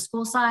employee of the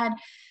school side,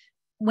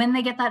 when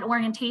they get that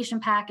orientation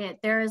packet,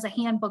 there is a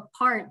handbook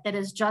part that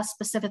is just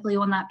specifically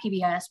on that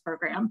PBIS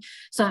program.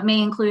 So it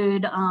may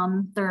include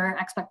their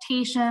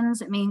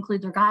expectations, it may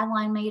include their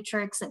guideline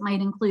matrix, it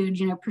might include,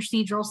 you know,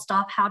 procedural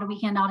stuff. How do we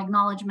hand out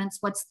acknowledgements?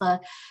 What's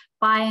the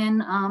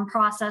buy-in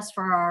process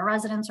for our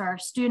residents or our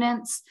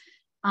students?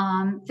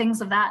 Things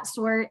of that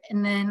sort.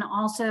 And then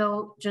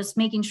also just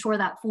making sure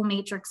that full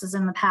matrix is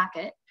in the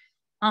packet.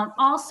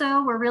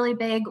 Also, we're really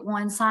big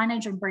on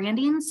signage and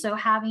branding. So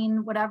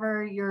having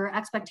whatever your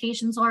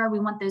expectations are, we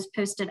want those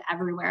posted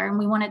everywhere. And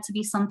we want it to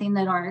be something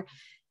that our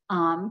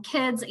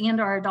kids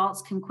and our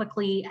adults can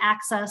quickly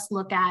access,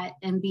 look at,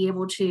 and be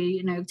able to,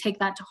 you know, take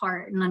that to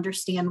heart and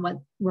understand what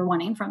we're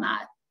wanting from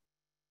that.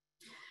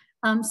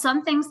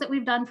 Some things that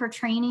we've done for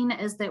training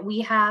is that we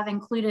have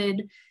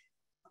included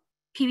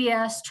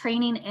PBIS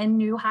training in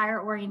new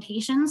hire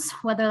orientations,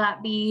 whether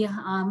that be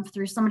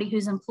through somebody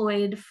who's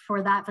employed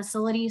for that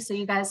facility. So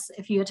you guys,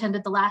 if you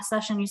attended the last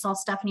session, you saw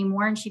Stephanie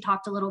Moore, and she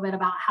talked a little bit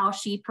about how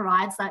she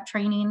provides that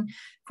training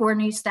for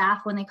new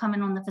staff when they come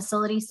in on the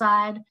facility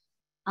side,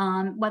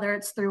 whether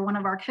it's through one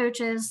of our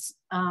coaches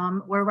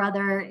or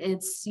whether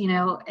it's, you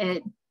know,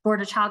 at Board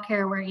of Child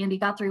Care where Andy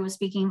Guthrie was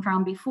speaking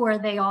from before,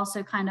 they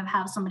also kind of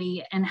have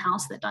somebody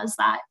in-house that does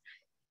that.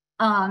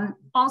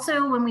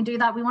 Also, when we do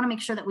that, we want to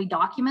make sure that we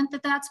document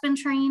that that's been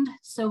trained.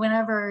 So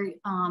whenever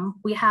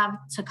we have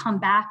to come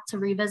back to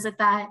revisit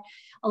that,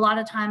 a lot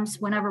of times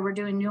whenever we're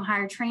doing new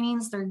hire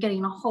trainings, they're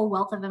getting a whole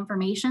wealth of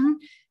information.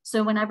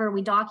 So whenever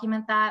we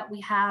document that, we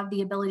have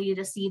the ability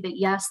to see that,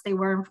 yes, they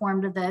were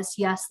informed of this.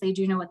 Yes, they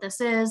do know what this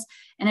is.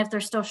 And if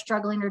they're still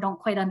struggling or don't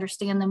quite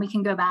understand, then we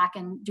can go back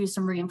and do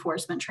some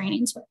reinforcement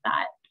trainings with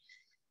that.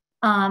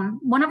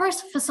 One of our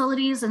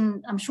facilities,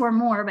 and I'm sure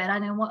more, but I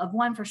know of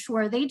one for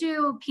sure, they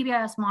do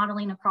PBIS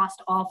modeling across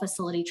all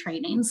facility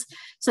trainings.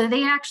 So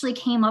they actually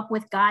came up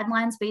with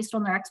guidelines based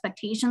on their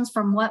expectations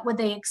from what would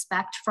they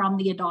expect from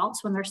the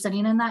adults when they're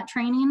sitting in that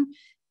training.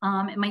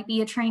 It might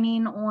be a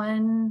training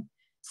on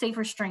safe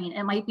restraint.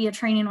 It might be a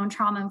training on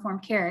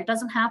trauma-informed care. It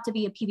doesn't have to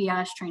be a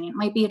PBIS training. It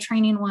might be a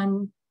training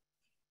on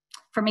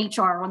from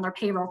HR on their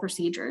payroll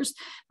procedures.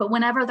 But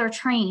whenever they're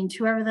trained,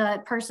 whoever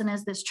the person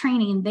is that's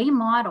training, they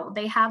model,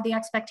 they have the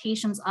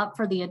expectations up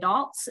for the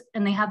adults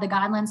and they have the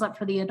guidelines up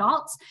for the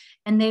adults,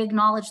 and they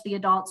acknowledge the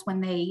adults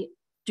when they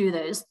do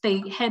those. They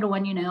hit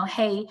on, you know,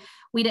 hey,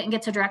 we didn't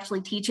get to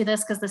directly teach you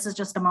this because this is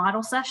just a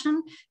model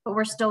session, but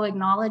we're still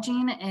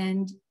acknowledging,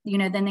 and, you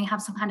know, then they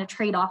have some kind of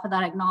trade-off of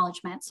that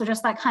acknowledgement. So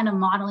just that kind of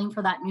modeling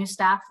for that new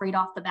staff right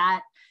off the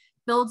bat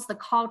builds the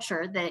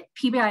culture that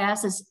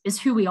PBIS is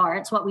who we are.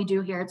 It's what we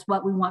do here. It's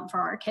what we want for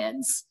our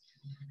kids.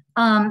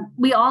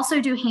 We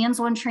also do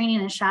hands-on training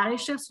and shadow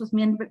shifts with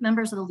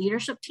members of the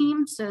leadership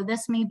team. So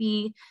this may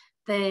be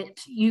that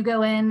you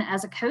go in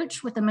as a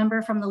coach with a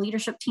member from the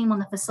leadership team on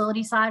the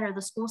facility side or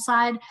the school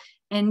side,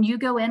 and you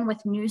go in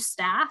with new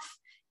staff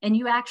and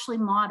you actually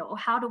model,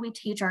 how do we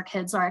teach our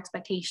kids our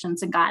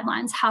expectations and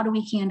guidelines? How do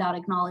we hand out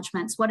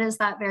acknowledgements? What is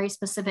that very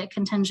specific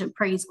contingent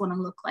praise going to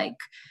look like?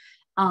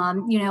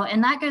 You know,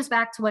 and that goes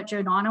back to what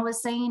Jordana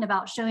was saying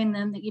about showing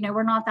them that, you know,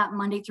 we're not that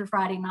Monday through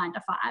Friday 9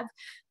 to 5.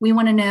 We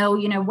want to know,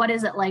 you know, what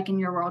is it like in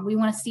your world? We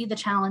want to see the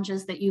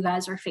challenges that you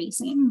guys are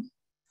facing.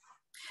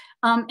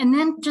 And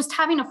then just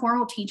having a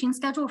formal teaching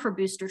schedule for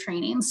booster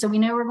training. So we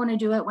know we're going to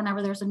do it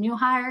whenever there's a new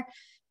hire,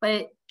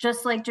 but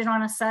just like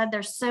Jordana said,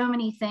 there's so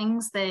many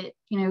things that,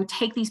 you know,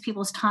 take these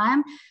people's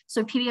time.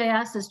 So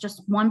PBIS is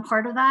just one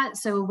part of that.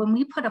 So when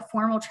we put a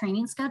formal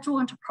training schedule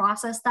into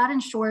process, that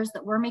ensures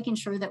that we're making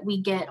sure that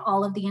we get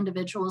all of the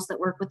individuals that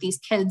work with these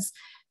kids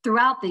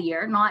throughout the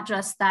year, not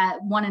just that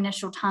one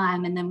initial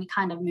time and then we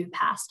kind of move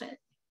past it.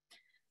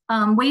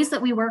 Ways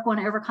that we work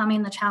on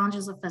overcoming the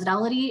challenges of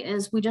fidelity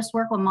is we just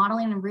work on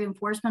modeling and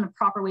reinforcement of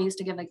proper ways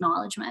to give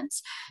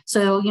acknowledgements.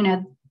 So, you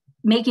know,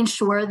 making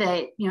sure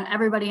that, you know,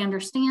 everybody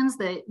understands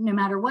that no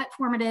matter what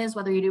form it is,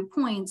 whether you do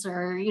points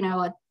or, you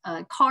know,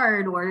 a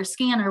card or a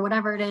scan or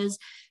whatever it is,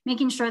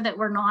 making sure that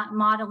we're not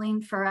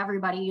modeling for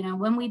everybody. You know,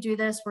 when we do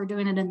this, we're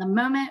doing it in the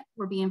moment,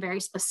 we're being very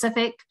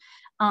specific.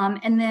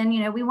 And then,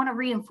 you know, we want to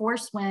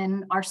reinforce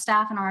when our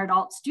staff and our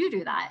adults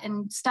do that.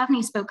 And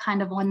Stephanie spoke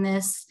kind of on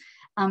this.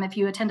 If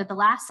you attended the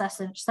last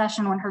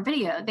session on her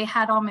video, they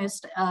had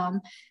almost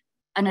an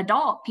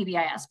adult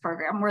PBIS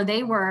program where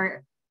they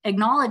were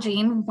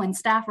acknowledging when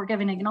staff were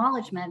giving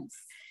acknowledgements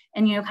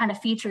and, you know, kind of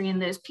featuring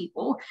those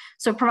people.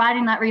 So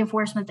providing that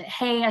reinforcement that,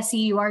 hey, I see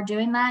you are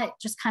doing that,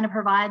 just kind of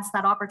provides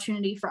that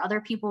opportunity for other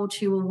people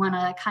to want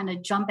to kind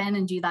of jump in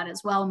and do that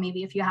as well,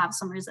 maybe if you have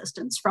some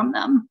resistance from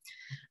them.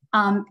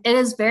 It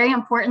is very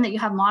important that you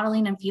have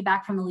modeling and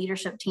feedback from the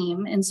leadership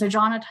team. And so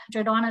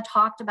Jordana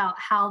talked about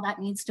how that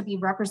needs to be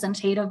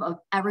representative of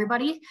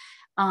everybody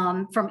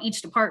from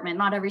each department,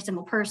 not every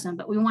single person,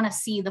 but we want to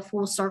see the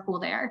full circle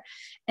there.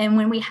 And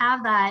when we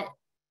have that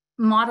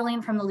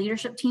modeling from the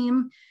leadership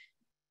team,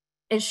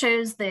 it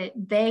shows that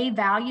they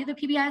value the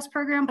PBIS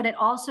program, but it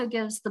also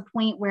gives the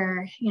point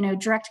where, you know,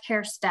 direct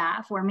care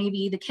staff or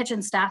maybe the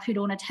kitchen staff who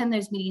don't attend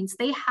those meetings,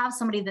 they have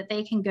somebody that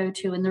they can go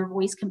to and their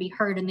voice can be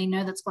heard and they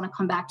know that's going to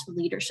come back to the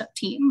leadership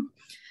team.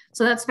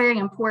 So that's very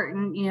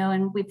important, you know,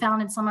 and we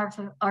found in some of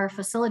our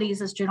facilities,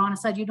 as Jordana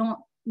said, you don't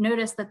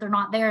notice that they're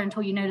not there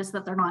until you notice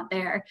that they're not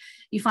there.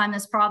 You find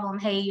this problem,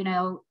 hey, you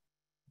know,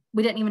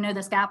 we didn't even know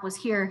this gap was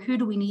here. Who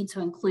do we need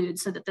to include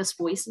so that this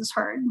voice is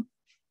heard?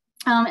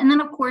 And then,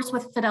 of course,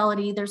 with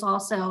fidelity, there's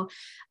also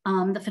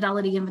the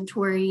fidelity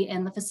inventory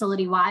and the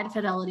facility-wide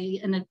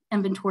fidelity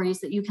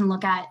inventories that you can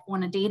look at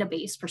on a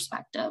database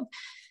perspective.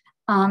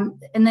 And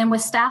then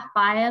with staff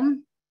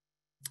buy-in,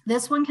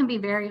 this one can be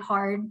very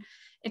hard.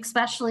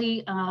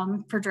 especially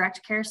for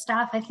direct care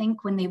staff. I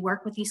think when they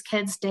work with these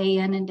kids day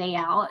in and day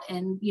out,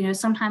 and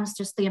sometimes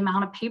just the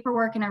amount of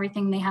paperwork and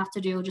everything they have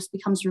to do just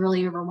becomes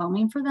really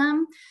overwhelming for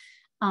them.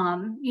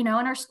 In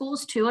our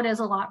schools too, it is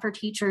a lot for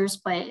teachers,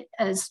 but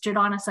as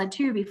Jordana said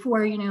too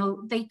before,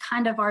 they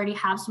kind of already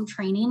have some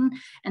training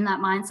in that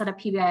mindset of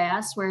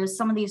PBIS, whereas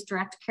some of these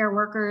direct care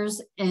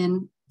workers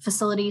and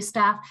facility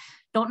staff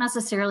don't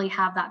necessarily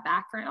have that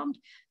background.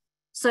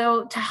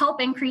 So to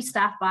help increase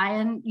staff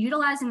buy-in,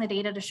 utilizing the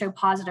data to show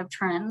positive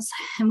trends.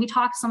 And we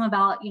talked some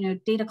about,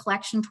 data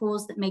collection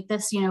tools that make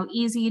this,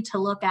 easy to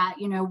look at,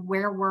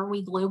 where were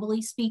we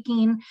globally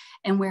speaking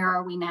and where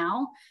are we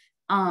now?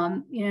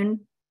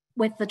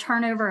 With the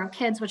turnover of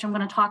kids, which I'm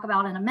going to talk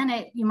about in a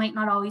minute, you might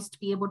not always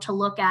be able to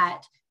look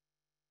at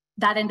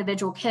that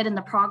individual kid and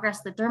the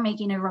progress that they're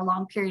making over a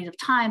long period of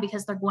time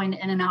because they're going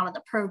in and out of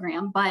the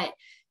program. But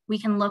we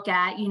can look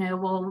at,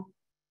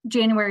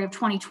 January of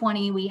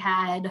 2020, we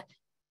had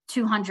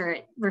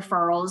 200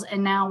 referrals,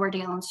 and now we're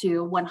down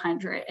to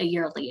 100 a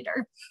year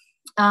later.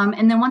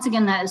 And then once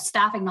again, the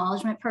staff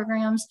acknowledgement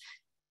programs,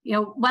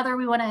 whether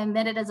we want to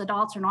admit it as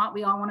adults or not,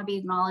 we all want to be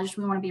acknowledged.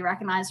 We want to be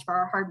recognized for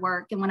our hard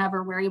work. And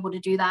whenever we're able to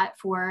do that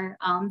for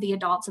the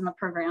adults in the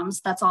programs,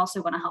 that's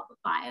also going to help with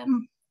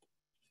buy-in.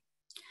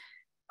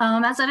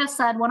 As I just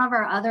said, one of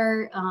our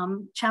other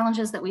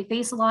challenges that we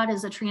face a lot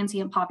is a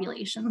transient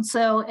population.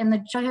 So in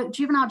the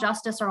juvenile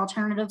justice or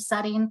alternative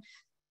setting,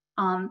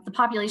 the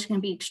population can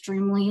be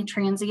extremely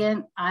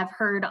transient. I've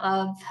heard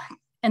of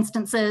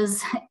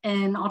instances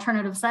in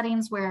alternative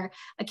settings where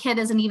a kid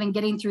isn't even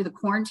getting through the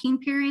quarantine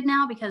period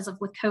now because of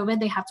with COVID,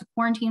 they have to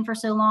quarantine for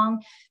so long.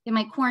 They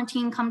might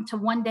quarantine, come to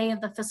one day of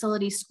the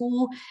facility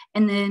school,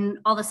 and then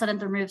all of a sudden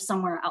they're moved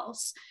somewhere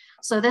else.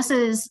 So this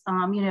is,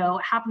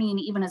 happening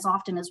even as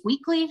often as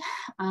weekly.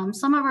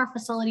 Some of our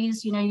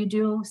facilities, you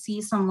do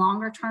see some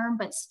longer term,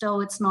 but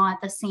still it's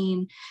not the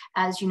same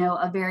as,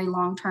 a very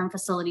long-term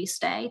facility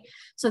stay.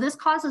 So this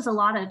causes a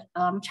lot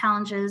of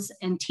challenges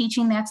in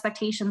teaching the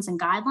expectations and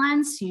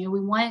guidelines. We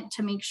want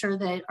to make sure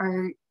that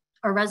our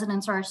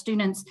residents or our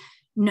students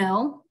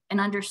know and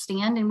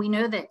understand. And we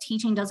know that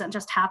teaching doesn't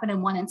just happen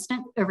in one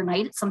instant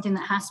overnight. It's something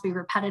that has to be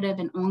repetitive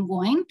and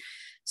ongoing.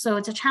 So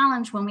it's a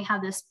challenge when we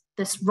have this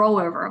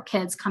rollover of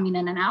kids coming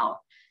in and out.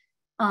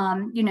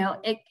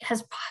 It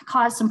has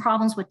caused some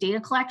problems with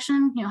data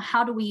collection.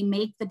 How do we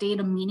make the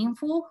data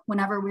meaningful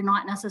whenever we're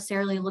not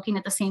necessarily looking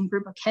at the same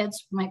group of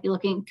kids? We might be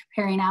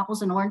comparing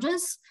apples and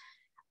oranges.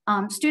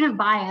 Student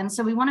buy-in.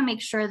 So we want to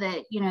make sure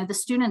that, the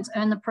students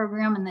own the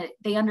program and that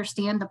they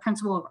understand the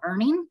principle of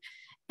earning.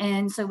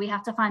 And so we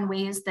have to find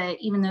ways that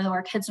even though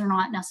our kids are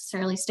not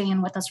necessarily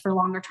staying with us for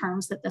longer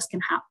terms, that this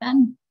can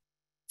happen.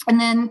 And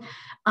then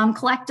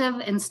collective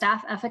and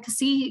staff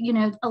efficacy,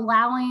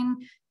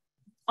 allowing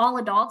all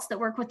adults that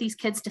work with these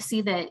kids to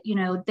see that,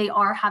 they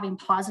are having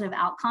positive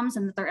outcomes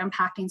and that they're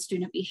impacting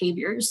student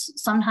behaviors.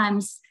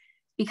 Sometimes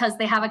because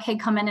they have a kid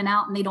come in and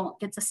out and they don't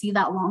get to see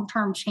that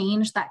long-term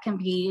change, that can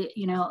be,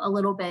 a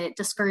little bit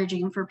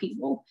discouraging for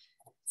people.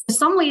 So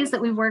some ways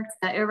that we've worked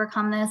to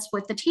overcome this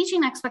with the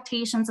teaching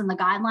expectations and the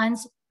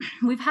guidelines,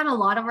 we've had a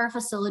lot of our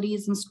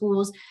facilities and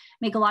schools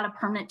make a lot of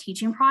permanent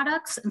teaching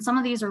products. And some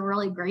of these are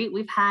really great.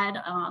 We've had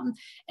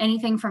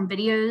anything from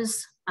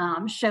videos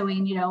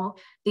showing,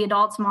 the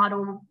adults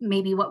model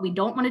maybe what we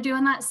don't want to do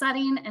in that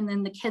setting. And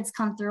then the kids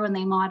come through and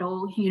they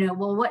model,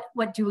 well,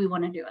 what do we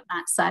want to do in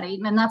that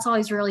setting? And that's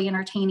always really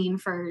entertaining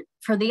for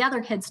the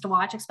other kids to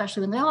watch,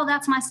 especially when they, oh,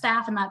 that's my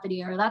staff in that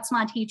video, or that's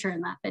my teacher in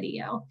that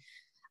video.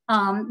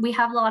 We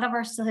have a lot of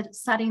our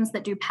settings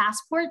that do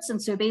passports.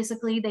 And so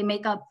basically they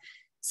make up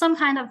some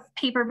kind of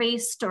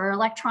paper-based or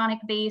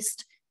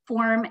electronic-based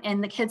form,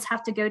 and the kids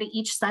have to go to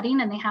each setting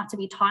and they have to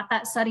be taught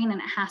that setting,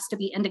 and it has to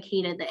be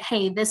indicated that,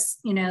 hey, this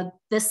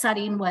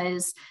setting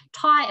was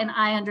taught and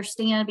I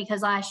understand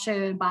because I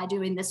showed by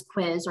doing this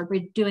quiz or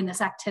by doing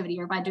this activity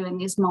or by doing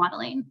these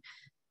modeling.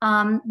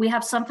 We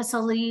have some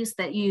facilities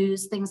that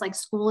use things like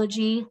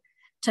Schoology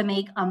to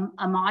make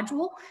a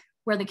module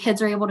where the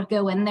kids are able to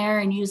go in there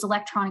and use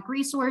electronic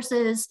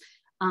resources,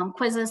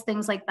 quizzes,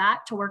 things like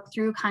that to work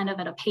through kind of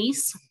at a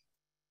pace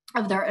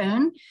of their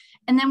own.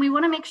 And then we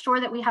want to make sure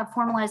that we have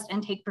formalized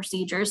intake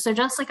procedures. So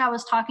just like I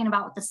was talking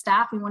about with the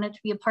staff, we want it to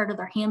be a part of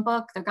their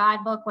handbook, their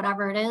guidebook,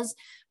 whatever it is.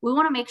 We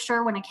want to make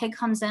sure when a kid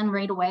comes in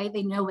right away,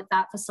 they know what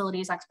that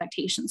facility's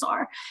expectations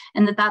are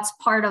and that that's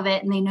part of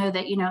it. And they know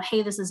that,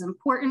 hey, this is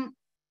important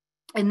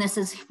and this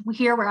is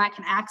here where I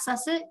can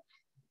access it.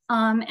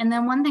 And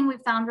then one thing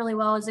we've found really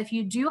well is if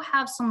you do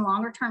have some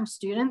longer term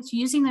students,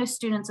 using those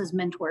students as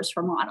mentors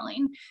for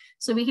modeling.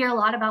 So we hear a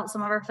lot about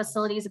some of our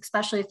facilities,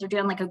 especially if they're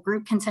doing like a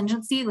group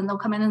contingency, when they'll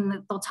come in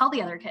and they'll tell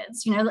the other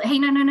kids, hey,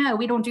 no,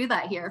 we don't do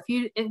that here.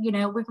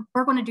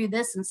 We're going to do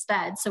this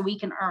instead so we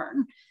can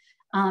earn.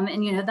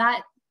 And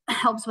that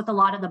helps with a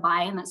lot of the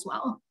buy-in as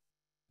well.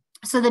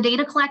 So the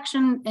data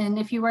collection, and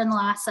if you were in the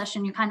last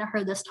session, you kind of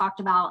heard this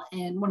talked about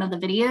in one of the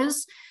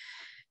videos.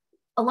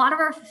 A lot of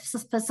our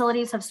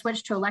facilities have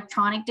switched to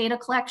electronic data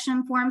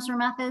collection forms or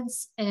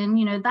methods. And,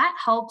 that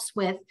helps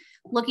with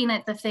looking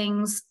at the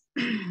things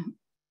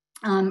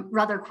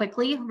rather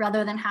quickly,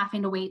 rather than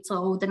having to wait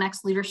till the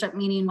next leadership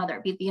meeting, whether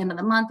it be at the end of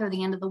the month or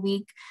the end of the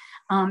week.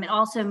 It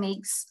also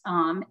makes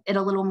it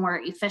a little more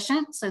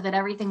efficient so that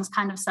everything's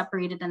kind of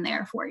separated in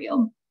there for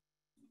you.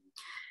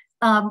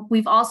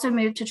 We've also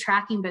moved to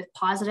tracking both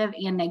positive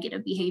and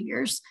negative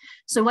behaviors.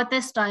 So what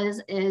this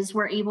does is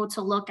we're able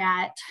to look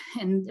at,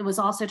 and it was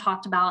also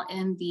talked about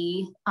in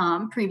the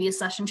previous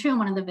session too, in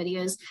one of the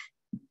videos,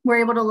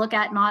 we're able to look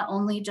at not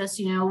only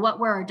just, what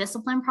were our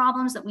discipline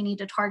problems that we need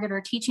to target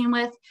our teaching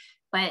with,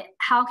 but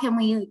how can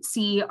we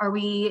see, are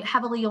we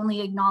heavily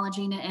only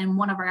acknowledging it in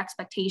one of our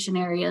expectation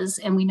areas,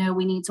 and we know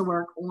we need to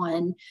work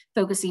on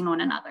focusing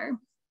on another.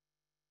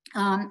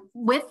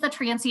 With the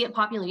transient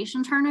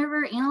population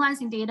turnover,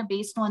 analyzing data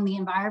based on the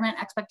environment,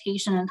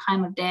 expectation, and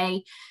time of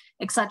day,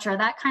 et cetera,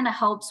 that kind of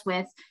helps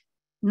with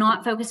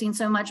not focusing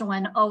so much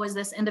on, oh, is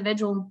this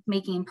individual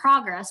making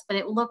progress, but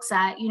it looks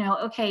at,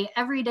 okay,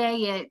 every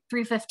day at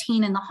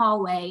 3:15 in the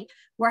hallway,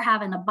 we're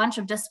having a bunch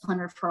of discipline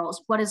referrals.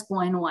 What is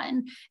going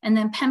on? And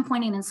then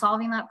pinpointing and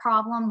solving that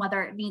problem,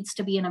 whether it needs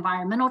to be an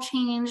environmental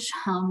change,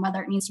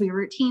 whether it needs to be a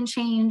routine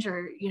change,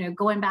 or,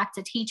 going back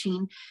to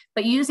teaching,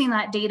 but using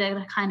that data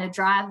to kind of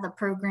drive the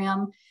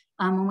program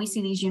when we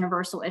see these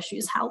universal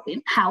issues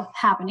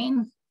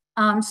happening.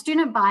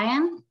 Student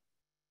buy-in.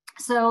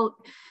 So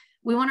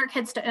we want our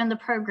kids to own the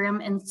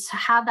program, and to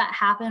have that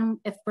happen,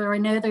 if we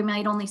know they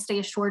might only stay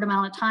a short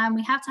amount of time,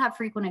 we have to have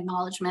frequent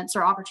acknowledgements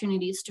or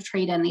opportunities to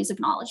trade in these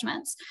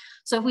acknowledgements.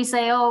 So if we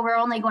say, oh, we're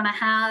only going to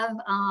have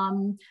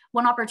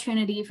one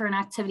opportunity for an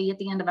activity at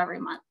the end of every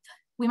month,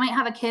 we might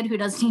have a kid who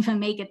doesn't even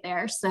make it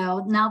there. So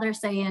now they're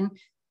saying,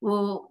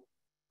 well,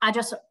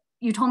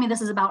 you told me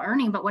this is about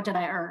earning, but what did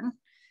I earn?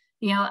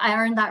 I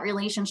earned that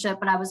relationship,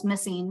 but I was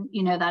missing,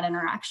 that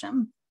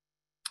interaction.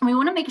 We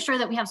want to make sure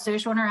that we have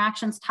social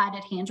interactions tied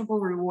to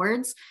tangible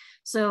rewards.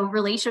 So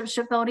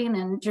relationship building,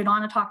 and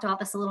Jordana talked about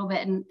this a little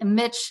bit, and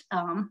Mitch,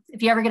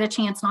 if you ever get a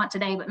chance, not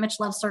today, but Mitch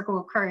loves Circle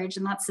of Courage,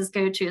 and that's his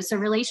go-to. So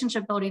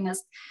relationship building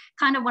is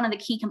kind of one of the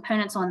key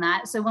components on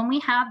that. So when we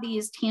have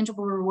these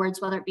tangible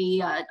rewards, whether it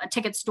be a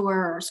ticket store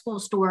or a school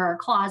store or a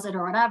closet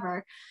or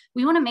whatever,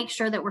 we want to make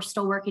sure that we're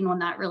still working on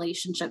that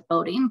relationship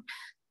building.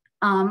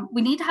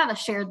 We need to have a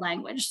shared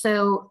language.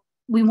 So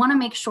we want to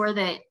make sure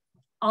that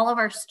all of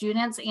our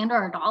students and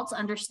our adults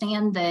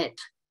understand that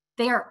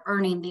they are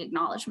earning the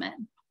acknowledgement.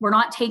 We're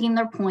not taking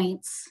their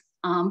points.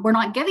 We're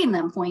not giving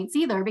them points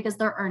either, because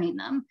they're earning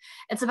them.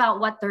 It's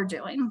about what they're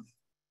doing.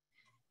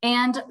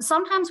 And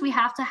sometimes we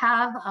have to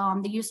have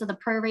the use of the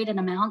prorated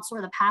amounts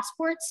or the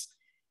passports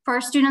for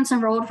our students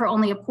enrolled for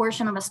only a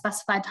portion of a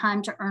specified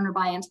time to earn or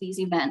buy into these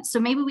events. So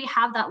maybe we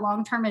have that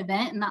long-term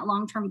event and that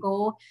long-term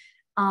goal,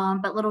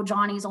 but little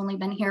Johnny's only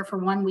been here for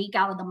 1 week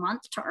out of the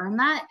month to earn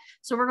that.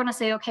 So we're going to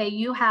say, okay,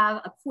 you have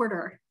a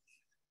quarter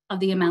of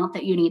the amount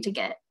that you need to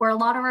get. Where a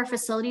lot of our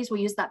facilities will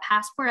use that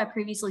passport I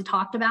previously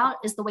talked about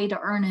is the way to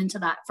earn into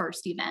that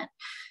first event.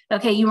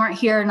 Okay, you weren't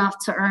here enough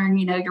to earn,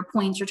 your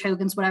points, your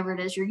tokens, whatever it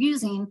is you're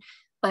using,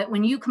 but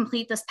when you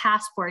complete this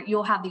passport,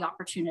 you'll have the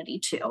opportunity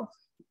to.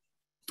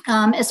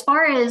 As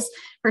far as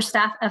for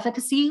staff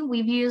efficacy,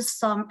 we've used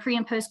some pre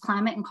and post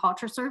climate and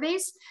culture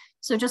surveys.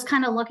 So just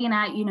kind of looking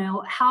at,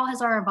 how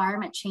has our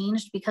environment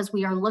changed, because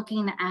we are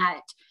looking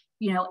at,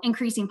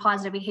 increasing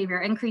positive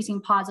behavior,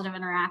 increasing positive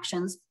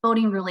interactions,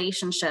 building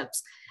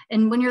relationships.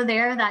 And when you're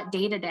there that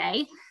day to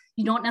day,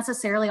 you don't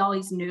necessarily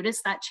always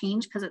notice that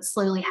change because it's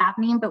slowly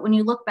happening. But when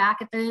you look back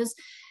at those,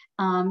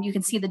 you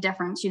can see the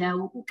difference,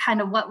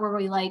 kind of what were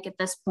we like at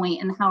this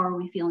point and how are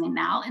we feeling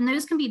now? And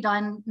those can be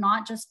done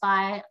not just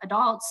by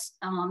adults,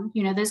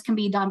 those can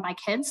be done by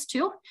kids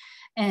too.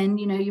 And,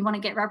 you want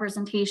to get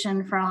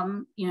representation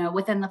from,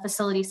 within the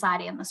facility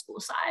side and the school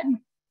side.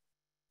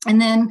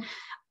 And then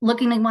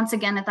looking once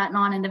again at that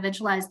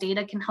non-individualized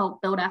data can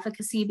help build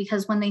efficacy,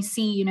 because when they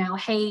see,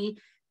 hey,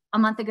 a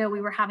month ago,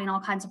 we were having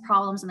all kinds of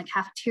problems in the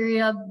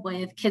cafeteria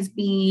with kids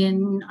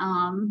being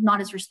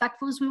not as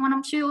respectful as we want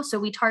them to. So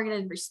we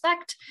targeted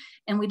respect,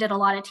 and we did a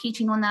lot of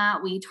teaching on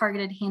that. We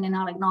targeted handing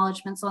out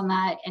acknowledgements on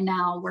that. And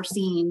now we're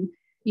seeing,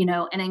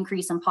 an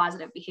increase in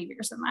positive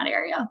behaviors in that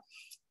area.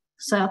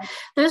 So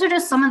those are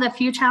just some of the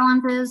few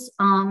challenges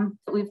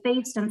that we've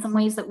faced, and some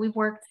ways that we've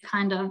worked to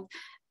kind of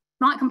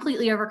not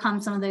completely overcome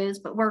some of those,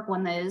 but work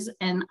on those.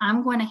 And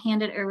I'm going to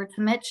hand it over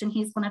to Mitch, and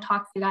he's going to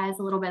talk to you guys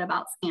a little bit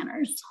about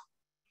scanners.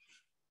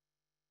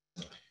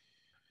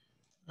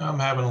 I'm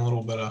having a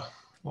little bit of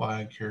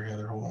lag here,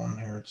 Heather. Hold on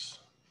here. It's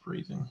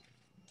freezing.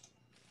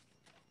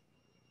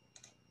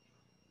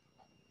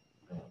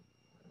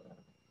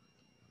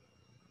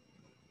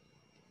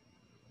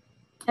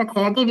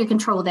 Okay, I gave you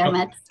control there,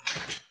 Mitch.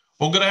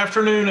 Well, good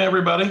afternoon,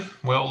 everybody.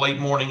 Well, late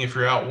morning if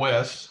you're out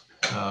west.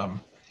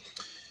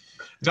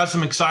 Got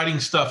some exciting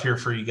stuff here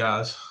for you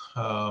guys.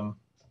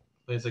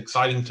 It's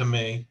exciting to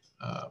me.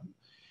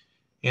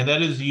 And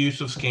that is the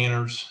use of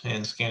scanners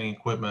and scanning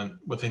equipment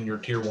within your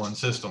Tier 1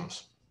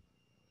 systems.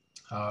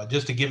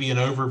 Just to give you an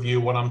overview,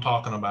 what I'm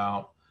talking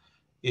about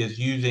is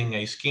using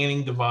a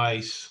scanning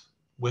device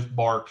with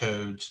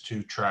barcodes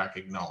to track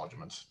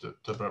acknowledgements, to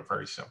put it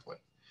very simply.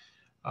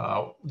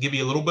 Give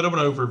you a little bit of an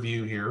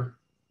overview here.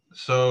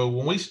 So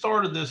when we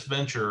started this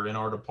venture in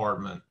our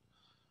department,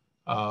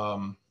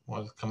 well,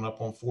 it's coming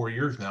up on 4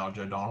 years now,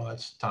 Joe Donald,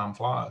 that's time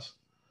flies.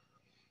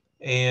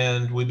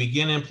 And we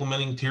begin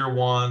implementing Tier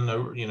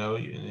 1, you know,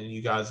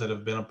 you guys that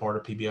have been a part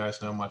of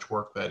PBIS know how much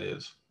work that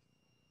is.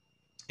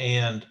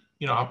 And,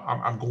 you know,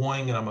 I'm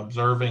going and I'm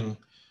observing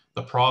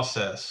the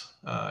process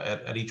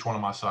at each one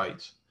of my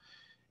sites.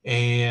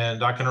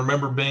 And I can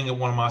remember being at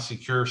one of my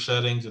secure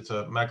settings. It's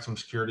a maximum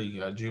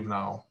security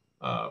juvenile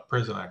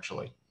prison,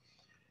 actually.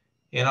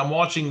 And I'm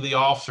watching the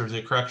officers,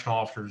 the correctional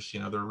officers, you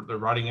know, they're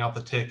writing out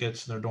the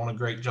tickets and they're doing a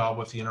great job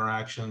with the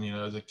interaction, you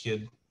know, as a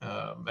kid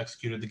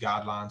executed the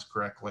guidelines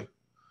correctly.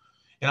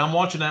 And I'm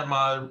watching at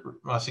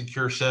my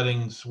secure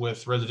settings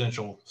with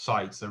residential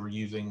sites that were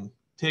using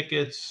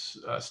tickets,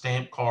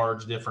 stamp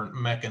cards, different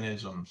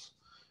mechanisms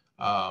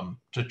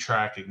to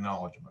track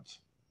acknowledgements.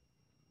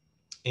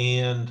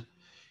 And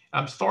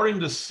I'm starting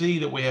to see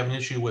that we have an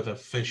issue with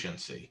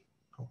efficiency,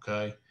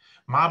 okay?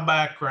 My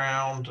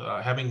background,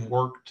 having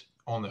worked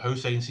on the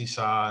host agency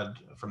side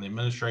from the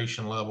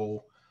administration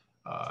level,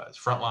 as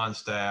frontline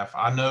staff,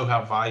 I know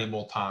how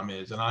valuable time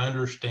is, and I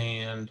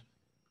understand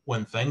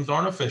when things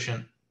aren't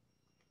efficient,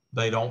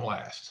 they don't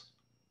last.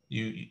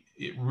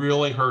 It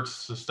really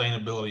hurts the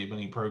sustainability of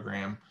any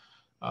program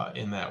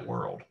in that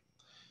world.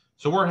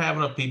 So we're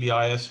having a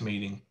PBIS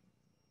meeting,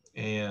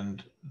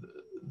 and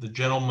the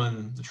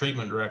gentleman, the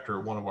treatment director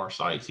at one of our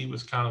sites, he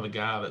was kind of the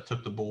guy that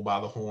took the bull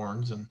by the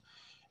horns, and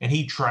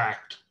he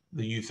tracked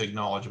the youth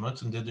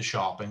acknowledgements and did the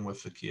shopping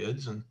with the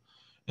kids and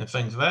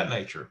things of that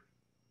nature.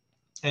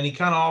 And he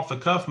kind of off the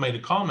cuff made a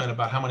comment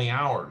about how many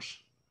hours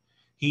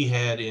he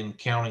had in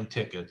counting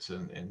tickets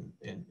and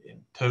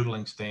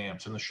totaling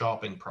stamps and the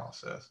shopping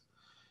process.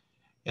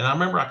 And I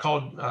remember I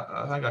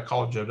think I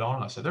called Joe Don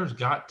and I said, there's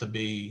got to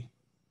be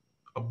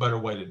a better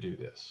way to do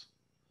this.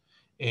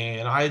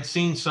 And I had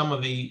seen some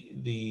of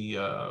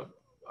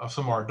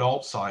some of our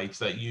adult sites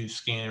that use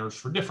scanners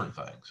for different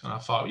things. And I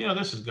thought, you know,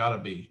 this has got to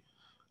be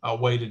a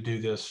way to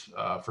do this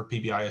for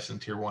PBIS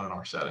and Tier 1 in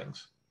our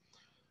settings.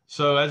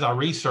 So as I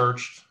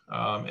researched,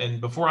 and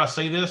before I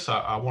say this,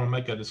 I want to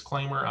make a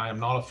disclaimer. I am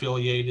not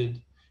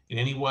affiliated in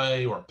any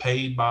way or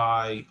paid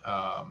by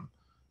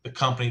the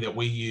company that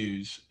we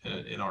use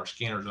in our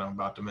scanners that I'm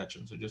about to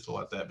mention. So just to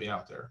let that be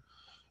out there.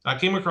 I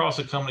came across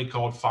a company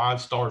called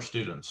 5 Star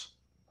Students,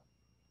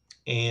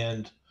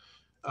 and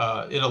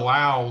it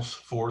allows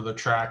for the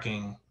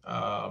tracking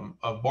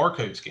of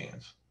barcode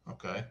scans.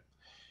 Okay.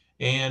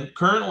 And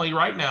currently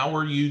right now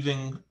we're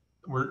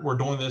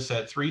doing this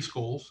at 3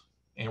 schools.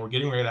 And we're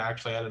getting ready to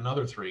actually add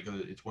another 3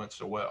 because it went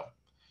so well.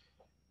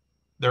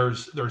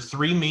 There's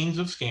 3 means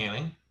of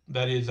scanning.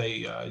 That is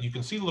you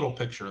can see a little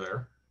picture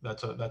there.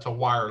 That's a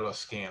wireless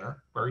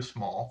scanner, very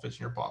small, fits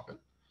in your pocket.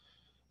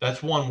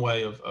 That's one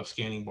way of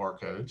scanning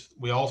barcodes.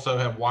 We also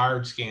have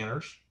wired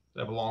scanners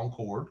that have a long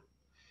cord.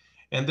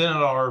 And then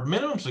at our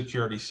minimum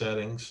security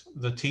settings,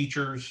 the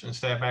teachers and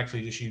staff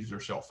actually just use their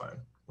cell phone,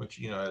 which,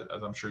 you know,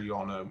 as I'm sure you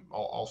all know,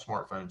 all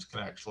smartphones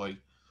can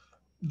actually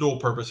dual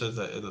purpose as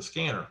a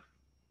scanner.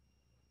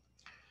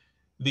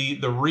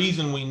 The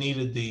reason we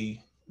needed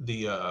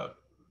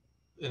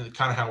and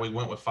kind of how we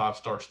went with 5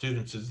 Star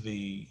Students is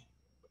the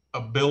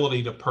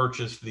ability to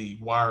purchase the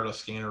wireless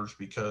scanners,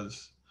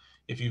 because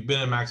if you've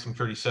been in maximum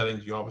security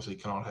settings, you obviously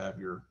cannot have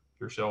your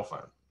cell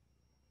phone.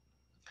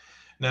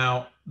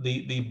 Now,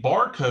 the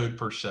barcode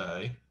per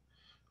se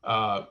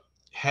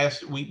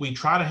we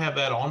try to have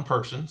that on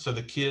person. So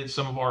the kids,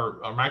 some of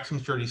our maximum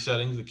security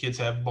settings, the kids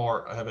have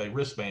a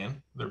wristband.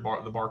 The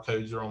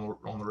barcodes are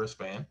on the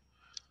wristband.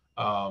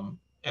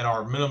 At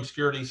our minimum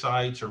security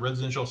sites or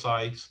residential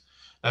sites,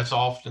 that's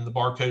often the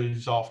barcode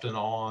is often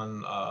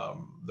on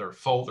their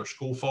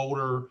school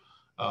folder,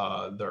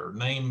 their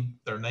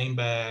name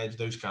badge,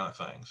 those kind of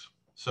things.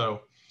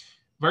 So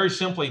very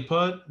simply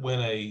put, when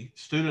a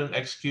student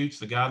executes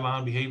the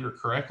guideline behavior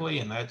correctly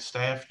and that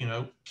staff, you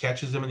know,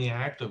 catches them in the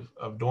act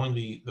of doing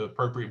the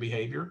appropriate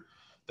behavior,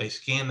 they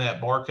scan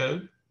that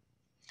barcode.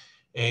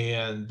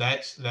 And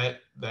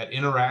that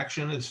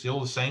interaction is still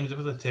the same as if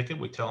it's a ticket.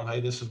 We tell them,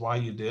 hey, this is why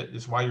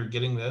this is why you're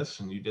getting this,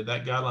 and you did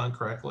that guideline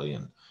correctly.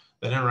 And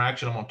that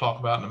interaction I'm going to talk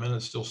about in a minute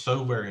is still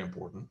so very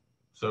important,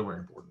 so very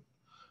important.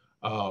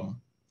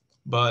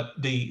 But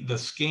the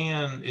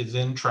scan is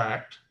then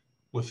tracked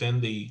within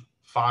the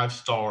 5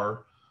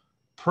 Star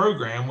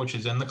program, which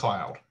is in the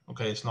cloud.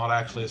 Okay, it's not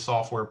actually a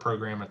software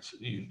program. It's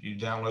you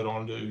download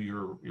onto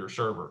your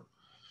server.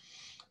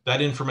 That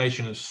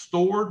information is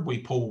stored. We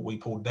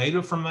pull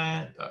data from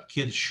that.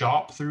 Kids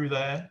shop through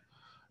that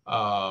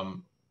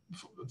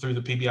through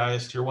the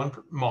PBIS Tier 1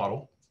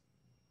 model,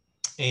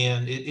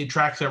 and it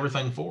tracks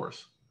everything for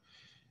us.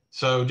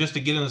 So just to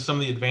get into some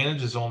of the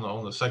advantages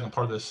on the second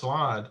part of this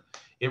slide,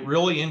 it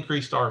really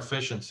increased our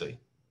efficiency.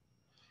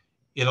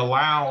 It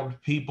allowed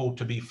people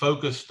to be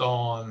focused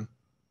on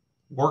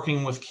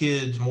working with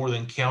kids more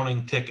than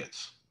counting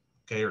tickets,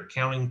 okay, or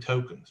counting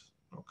tokens.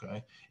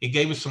 Okay, it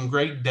gave us some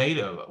great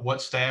data,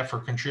 what staff are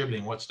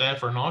contributing, what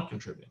staff are not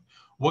contributing,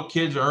 what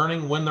kids are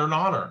earning when they're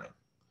not earning.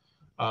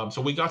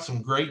 So we got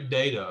some great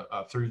data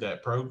through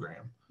that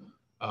program.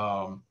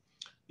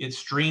 It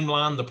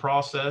streamlined the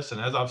process. And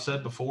as I've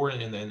said before,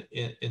 in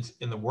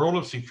the world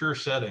of secure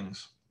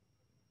settings,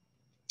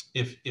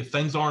 if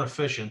things aren't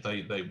efficient,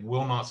 they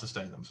will not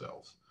sustain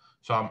themselves.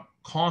 So I'm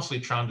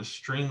constantly trying to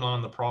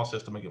streamline the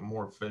process to make it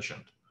more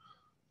efficient.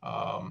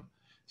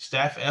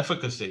 Staff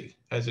efficacy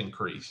has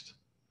increased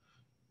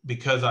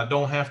because I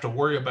don't have to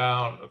worry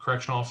about a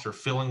correction officer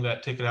filling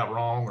that ticket out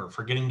wrong or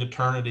forgetting to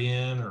turn it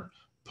in or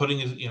putting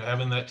his,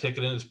 having that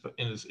ticket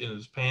in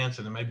his pants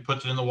and then maybe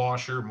puts it in the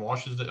washer and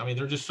washes it. I mean,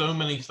 there's just so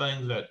many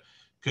things that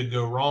could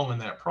go wrong in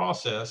that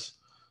process.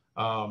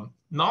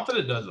 Not that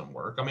it doesn't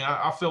work. I mean,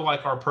 I feel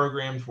like our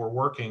programs were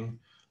working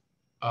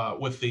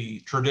with the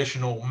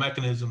traditional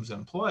mechanisms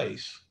in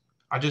place.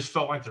 I just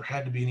felt like there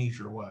had to be an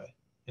easier way.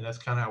 And that's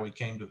kind of how we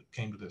came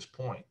to this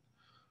point.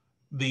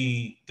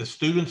 The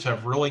students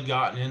have really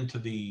gotten into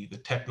the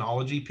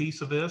technology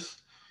piece of this.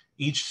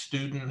 Each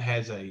student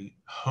has a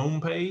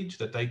homepage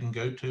that they can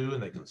go to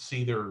and they can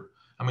see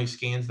how many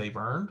scans they've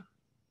earned.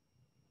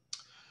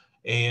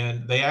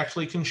 And they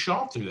actually can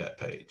shop through that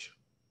page.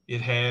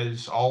 It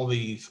has all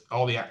the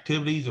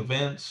activities,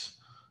 events,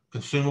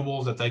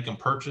 consumables that they can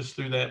purchase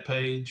through that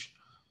page.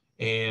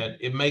 And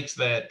it makes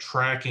that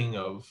tracking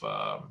of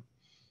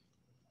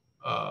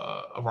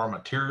our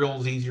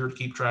materials easier to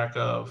keep track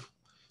of.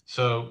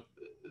 So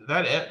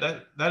that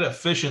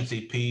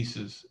efficiency piece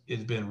has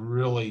been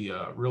really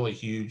really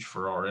huge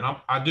for our. And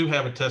I do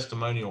have a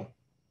testimonial,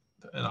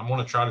 and I'm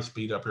going to try to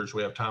speed up here so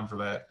we have time for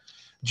that.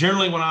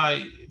 Generally, when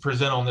I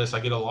present on this, I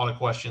get a lot of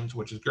questions,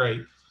 which is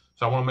great.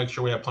 So I want to make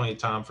sure we have plenty of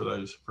time for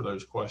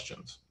those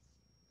questions.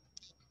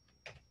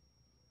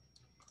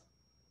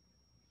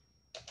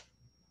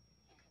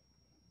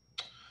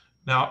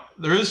 Now,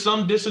 there is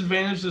some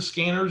disadvantage to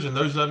scanners, and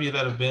those of you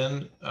that have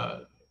been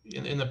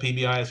in the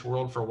PBIS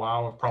world for a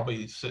while are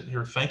probably sitting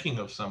here thinking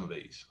of some of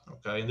these,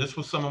 okay? And this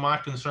was some of my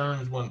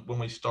concerns when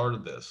we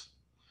started this.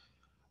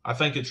 I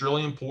think it's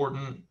really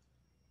important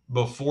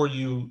before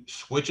you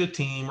switch a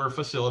team or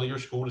facility or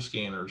school to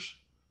scanners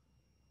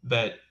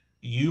that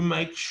you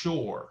make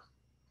sure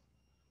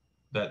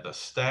that the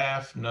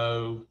staff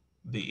know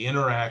the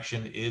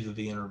interaction is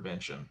the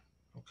intervention,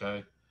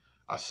 okay?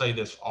 I say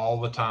this all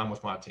the time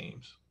with my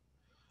teams.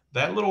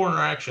 That little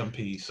interaction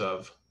piece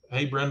of,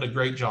 hey, Brenda,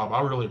 great job.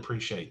 I really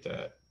appreciate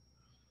that.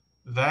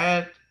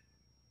 That,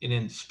 and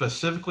then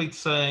specifically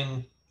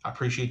saying, I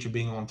appreciate you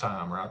being on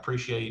time, or I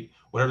appreciate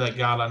whatever that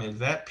guideline is,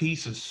 that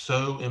piece is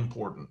so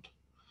important.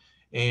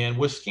 And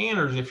with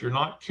scanners, if you're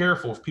not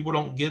careful, if people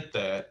don't get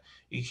that,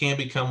 it can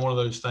become one of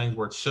those things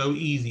where it's so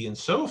easy and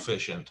so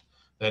efficient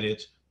that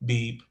it's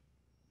beep,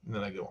 and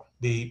then they go on,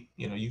 beep.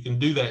 You can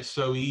do that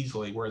so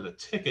easily, where the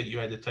ticket, you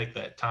had to take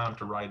that time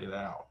to write it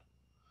out.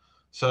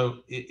 So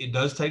it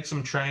does take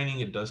some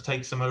training. It does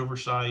take some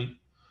oversight.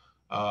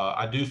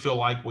 I do feel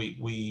like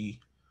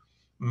we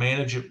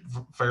manage it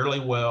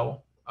fairly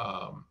well.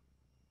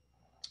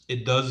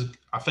 It does,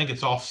 I think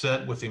it's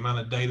offset with the amount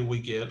of data we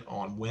get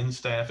on when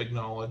staff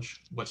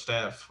acknowledge, what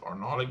staff are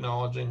not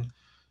acknowledging.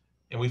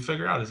 And we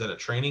figure out, is that a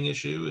training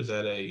issue? Is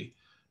that a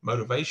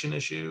motivation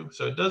issue?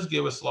 So it does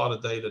give us a lot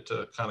of data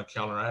to kind of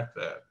counteract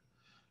that.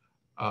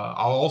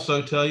 I'll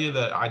also tell you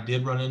that I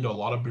did run into a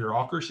lot of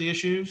bureaucracy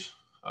issues.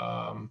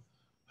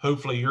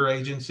 Hopefully your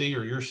agency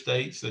or your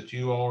states that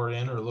you all are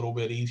in are a little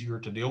bit easier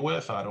to deal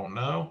with. I don't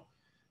know.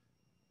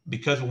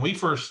 Because when we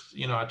first,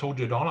 I told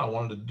you, Donna, I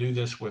wanted to do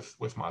this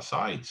with my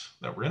sites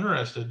that were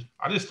interested.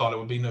 I just thought it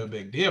would be no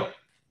big deal.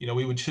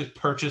 We would just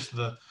purchase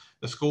the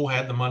school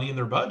had the money in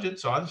their budget.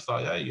 So I just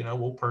thought, yeah,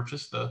 we'll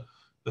purchase the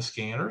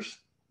scanners,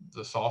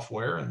 the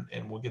software,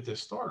 and we'll get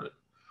this started.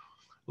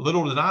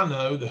 Little did I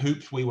know the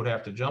hoops we would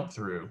have to jump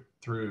through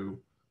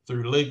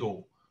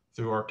legal,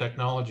 through our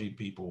technology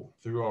people,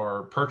 through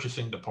our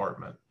purchasing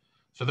department.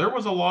 So there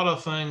was a lot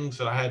of things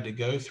that I had to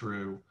go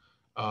through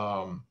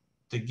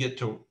to get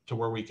to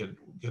where we could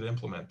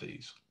implement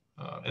these.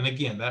 And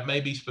again, that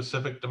may be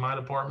specific to my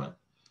department.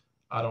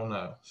 I don't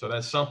know. So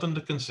that's something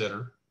to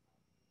consider.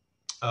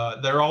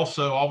 They're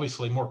also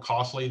obviously more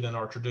costly than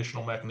our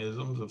traditional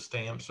mechanisms of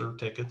stamps or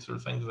tickets or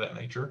things of that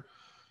nature.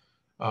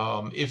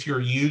 If you're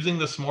using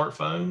the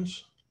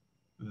smartphones,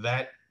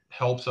 that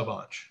helps a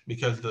bunch,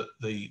 because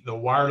the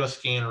wireless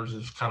scanners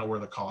is kind of where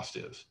the cost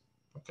is.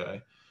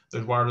 Okay,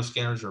 those wireless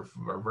scanners are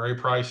very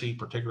pricey,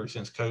 particularly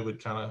since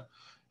COVID kind of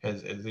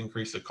has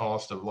increased the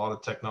cost of a lot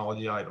of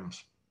technology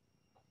items.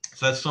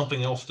 So that's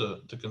something else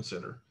to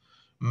consider.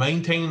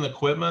 Maintaining the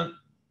equipment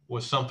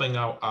was something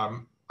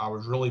I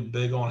was really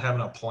big on,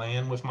 having a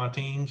plan with my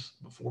teams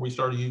before we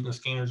started using the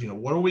scanners.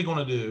 What are we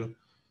going to do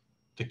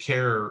to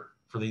care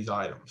for these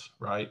items,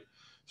 right?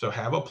 So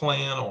have a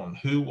plan on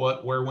who,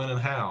 what, where, when, and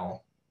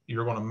how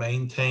you're going to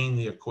maintain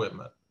the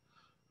equipment.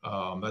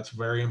 That's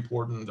very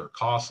important. They're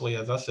costly,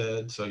 as I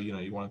said, so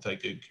you want to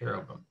take good care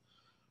of them.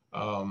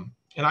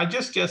 And I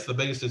just guess the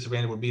biggest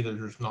disadvantage would be that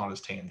they're just not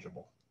as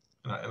tangible.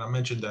 And I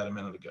mentioned that a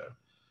minute ago.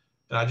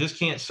 And I just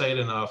can't say it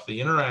enough. The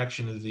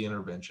interaction is the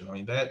intervention. I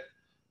mean,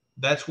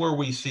 that's where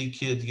we see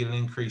kids get an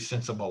increased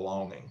sense of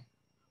belonging.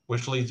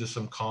 which leads to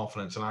some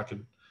confidence. And I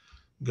could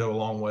go a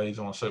long ways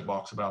on a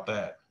soapbox about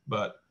that.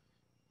 But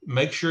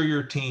make sure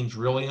your teams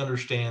really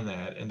understand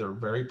that, and they're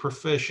very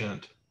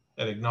proficient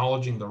at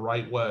acknowledging the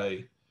right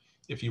way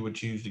if you would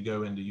choose to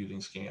go into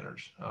using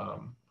scanners.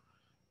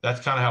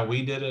 That's kind of how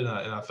we did it,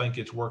 and I think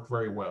it's worked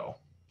very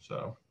well.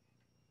 So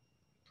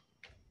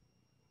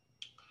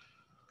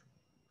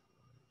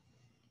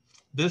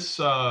this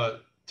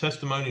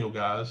testimonial,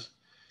 guys,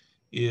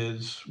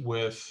 is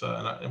with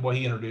and what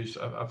he introduced.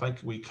 I think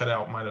we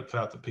might have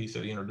cut out the piece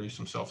that he introduced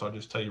himself. So I'll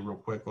just tell you real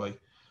quickly.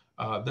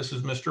 This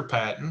is Mr.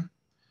 Patton.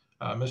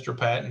 Mr.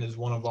 Patton is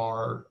one of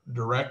our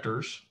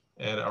directors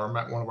at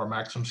one of our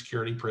maximum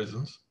security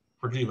prisons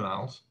for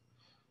juveniles,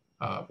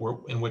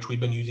 in which we've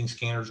been using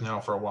scanners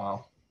now for a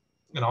while.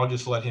 And I'll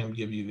just let him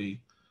give you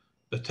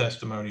the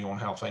testimony on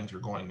how things are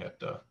going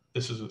at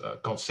this is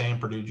called Sam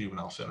Perdue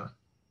Juvenile Center.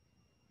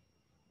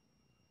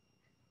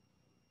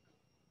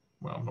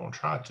 Well, I'm going to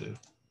try to.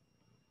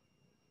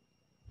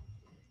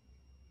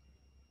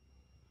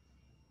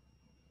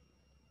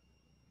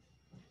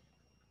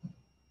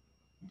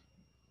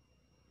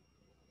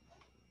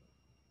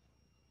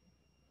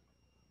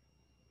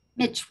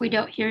 Mitch, we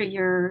don't hear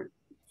your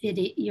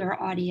video,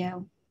 your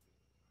audio.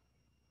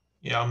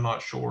 Yeah, I'm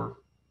not sure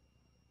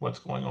what's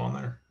going on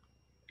there.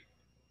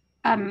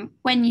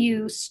 When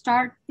you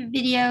start the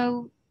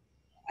video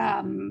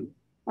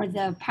or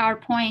the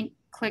PowerPoint,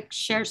 click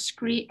share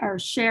screen or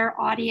share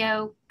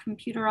audio,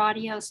 computer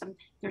audio.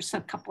 There's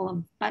a couple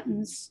of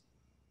buttons.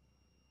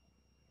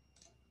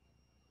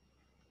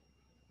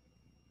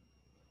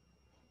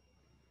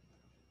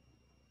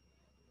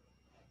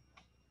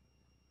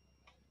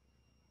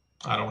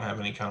 I don't have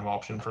any kind of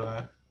option for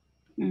that.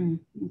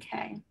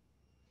 Okay.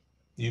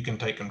 You can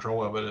take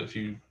control of it if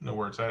you know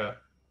where it's at.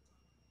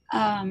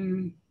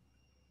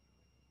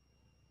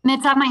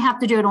 Mitch, I might have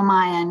to do it on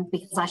my end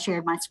because I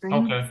shared my screen.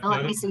 Okay. So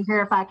let me see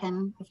here if I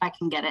can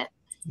get it.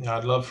 Yeah,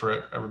 I'd love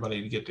for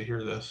everybody to get to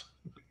hear this.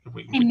 If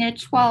we can. Hey,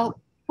 Mitch, while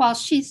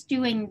she's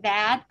doing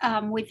that,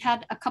 we've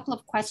had a couple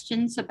of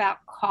questions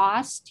about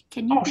cost.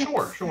 Can you give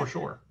us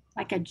Sure.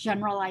 like a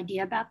general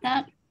idea about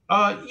that?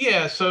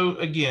 Yeah. So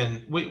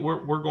again,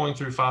 we're going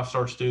through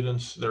 5-star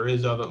students. There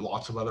is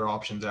lots of other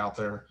options out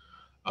there.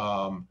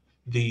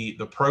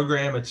 The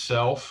program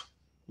itself,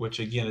 which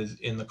again is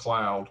in the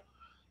cloud,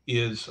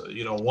 is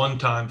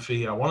one-time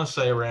fee. I want to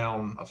say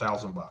around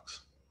 $1,000.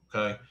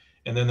 Okay,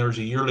 and then there's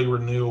a yearly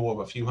renewal of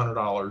a few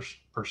 $100s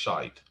per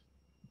site.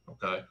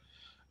 Okay,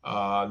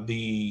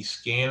 the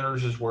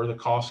scanners is where the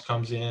cost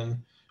comes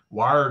in.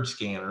 Wired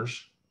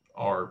scanners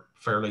are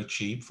fairly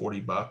cheap,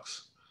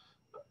 $40.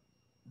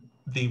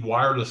 The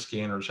wireless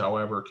scanners,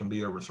 however, can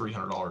be over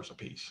 $300 a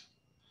piece.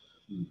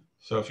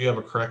 So if you have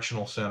a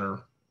correctional center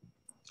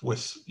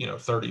with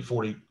 30,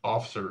 40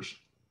 officers,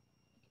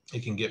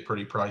 it can get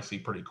pretty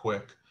pricey pretty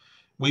quick.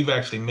 We've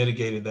actually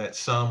mitigated that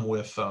some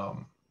with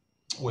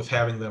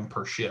having them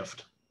per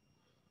shift.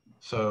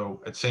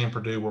 So at Sam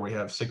Perdue, where we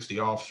have 60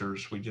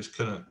 officers, we just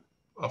couldn't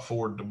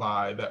afford to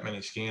buy that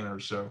many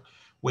scanners. So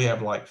we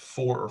have like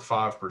 4 or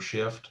 5 per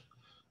shift,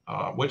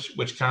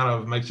 which kind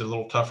of makes it a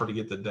little tougher to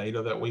get the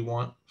data that we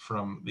want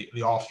from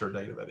the officer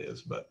data, that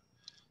is. But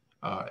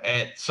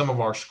at some of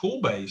our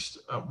school-based,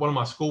 one of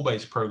my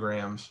school-based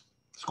programs,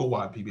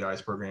 school-wide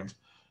PBIS programs,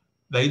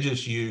 they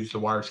just use the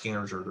wire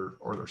scanners or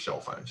their cell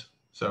phones.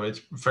 So it's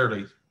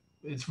very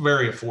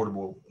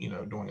affordable,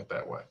 doing it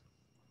that way.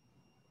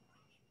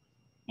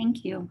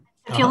 Thank you.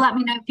 If you'll let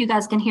me know if you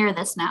guys can hear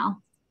this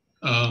now.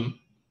 The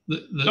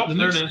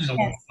next thing I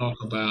want to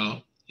talk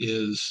about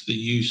is the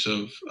use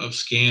of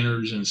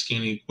scanners and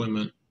scanning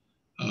equipment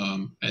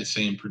at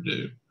Sam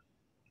Perdue.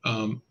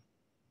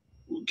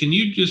 Can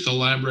you just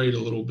elaborate a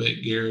little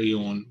bit, Gary,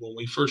 on when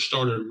we first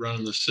started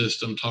running the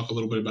system, talk a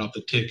little bit about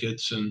the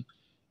tickets and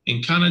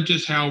kind of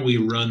just how we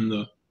run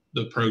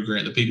the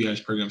program, the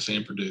PBIS program at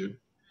Sam Perdue?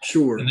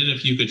 Sure. And then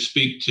if you could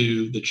speak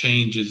to the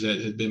changes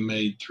that have been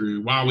made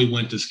through why we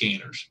went to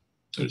scanners,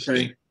 so to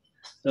speak.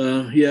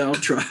 Yeah, I'll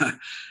try.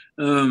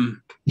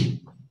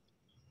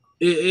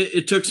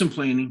 It took some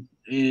planning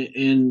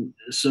and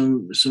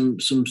some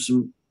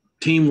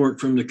teamwork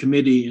from the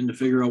committee and to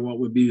figure out what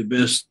would be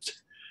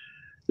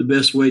the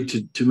best way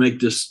to make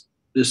this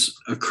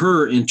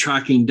occur in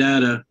tracking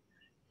data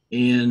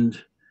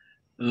and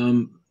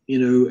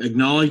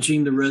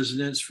acknowledging the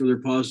residents for their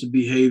positive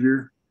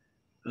behavior,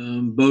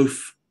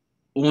 both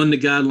on the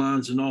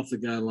guidelines and off the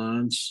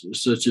guidelines,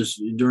 such as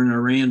during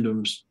our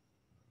randoms.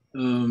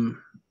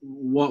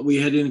 What we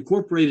had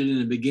incorporated in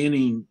the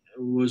beginning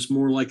was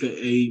more like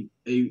a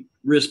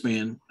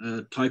wristband,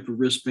 a type of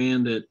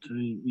wristband that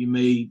you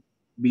may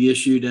be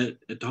issued at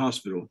the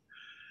hospital.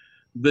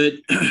 But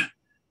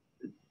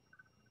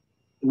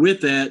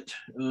with that,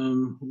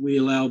 we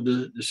allowed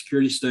the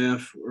security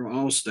staff, or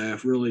all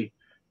staff really,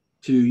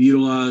 to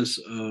utilize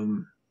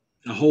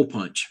a hole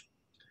punch.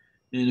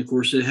 And of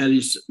course, it had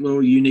its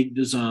little unique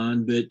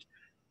design, but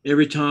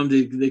every time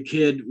the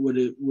kid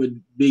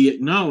would be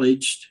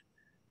acknowledged,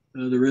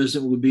 the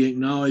resident would be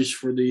acknowledged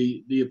for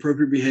the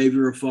appropriate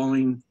behavior of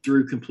following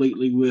through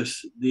completely with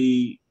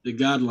the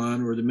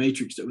guideline or the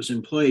matrix that was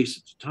in place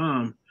at the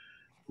time.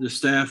 The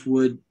staff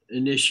would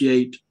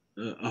initiate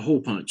a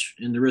hole punch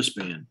in the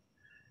wristband.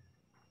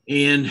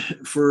 And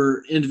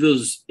for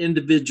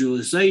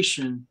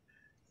individualization,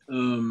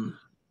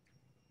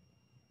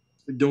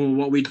 doing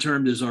what we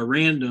termed as our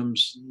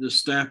randoms, the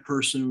staff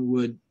person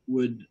would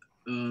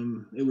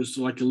it was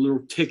like a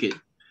little ticket.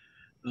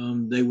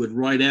 They would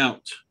write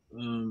out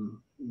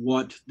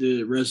what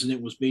the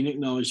resident was being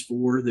acknowledged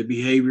for, the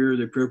behavior,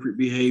 the appropriate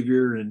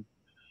behavior, and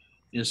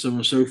so on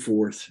and so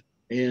forth,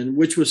 and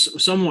which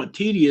was somewhat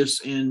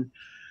tedious. And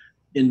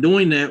in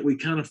doing that, we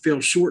kind of fell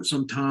short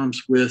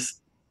sometimes with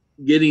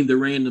getting the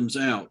randoms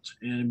out,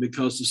 and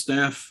because the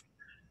staff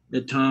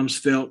at times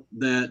felt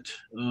that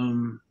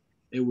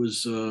it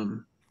was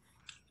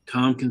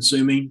time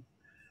consuming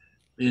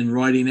in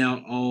writing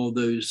out all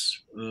those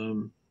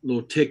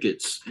little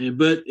tickets,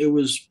 but it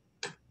was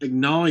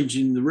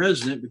acknowledging the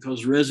resident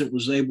because the resident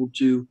was able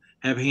to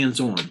have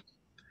hands-on.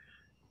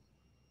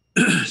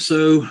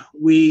 So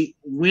we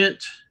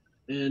went,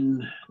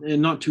 and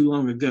not too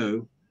long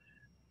ago,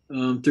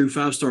 through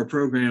 5-star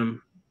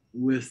program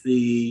with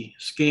the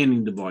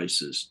scanning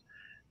devices,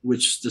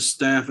 which the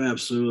staff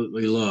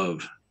absolutely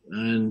love.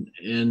 And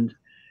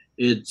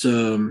it's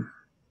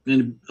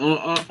and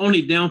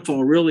only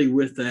downfall really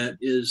with that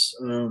is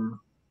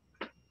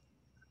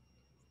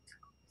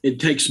it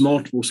takes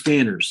multiple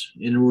scanners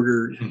in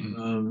order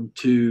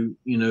to,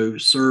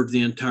 serve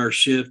the entire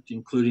shift,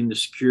 including the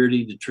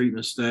security, the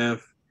treatment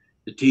staff,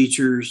 the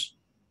teachers,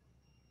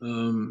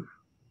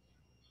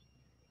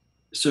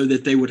 so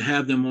that they would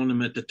have them on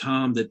them at the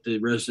time that the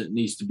resident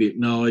needs to be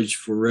acknowledged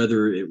for,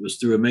 whether it was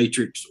through a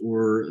matrix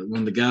or one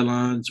of the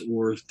guidelines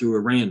or through a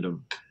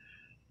random.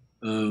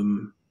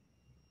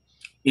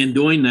 In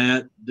doing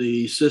that,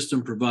 the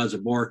system provides a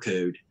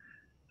barcode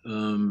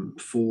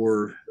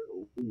for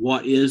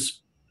what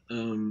is,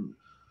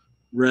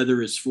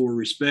 whether it's for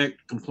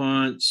respect,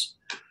 compliance,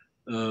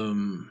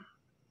 through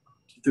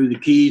the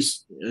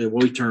keys,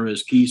 what we term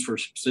as keys for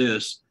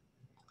success,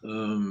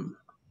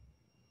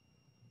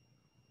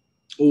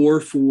 or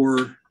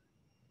for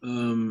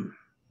a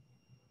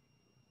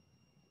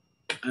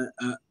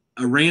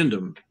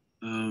random.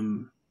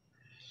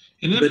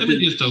 And let me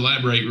just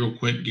elaborate real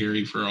quick,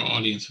 Gary, for our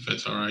audience, if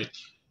that's all right.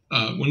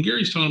 When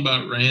Gary's talking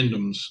about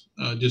randoms,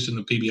 just in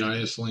the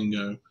PBIS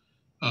lingo,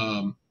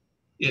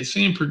 at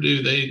San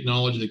Purdue, they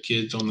acknowledge the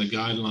kids on the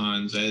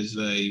guidelines as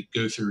they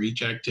go through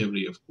each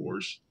activity, of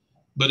course.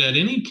 But at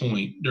any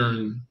point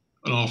during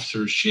an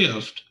officer's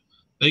shift,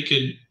 they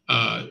could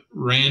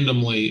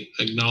randomly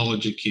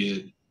acknowledge a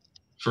kid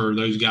for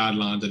those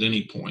guidelines at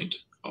any point,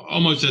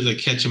 almost as a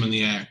catch them in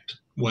the act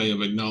way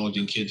of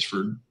acknowledging kids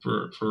for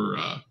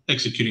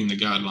executing the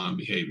guideline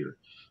behavior.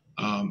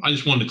 I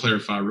just wanted to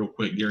clarify real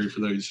quick, Gary,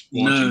 for those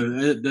watching.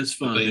 No, that's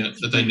fine.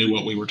 That they knew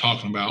what we were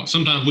talking about.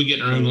 Sometimes we get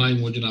in our own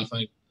language, and I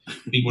think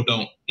people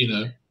don't,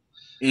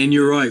 And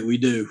you're right, we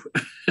do.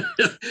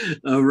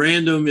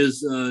 Random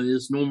is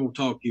normal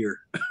talk here.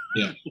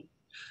 Yeah.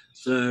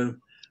 So,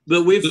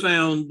 but we've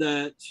found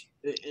that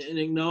in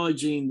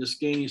acknowledging the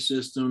scanning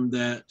system,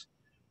 that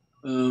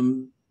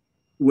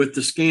with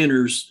the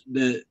scanners,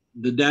 that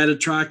the data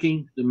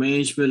tracking, the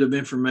management of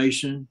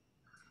information,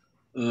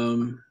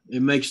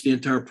 it makes the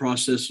entire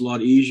process a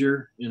lot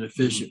easier and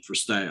efficient for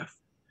staff.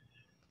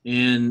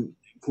 And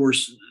of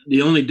course,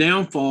 the only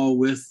downfall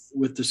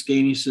with the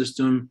scanning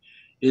system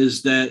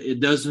is that it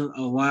doesn't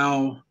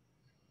allow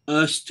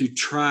us to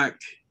track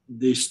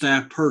the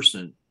staff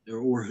person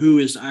or who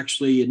is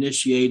actually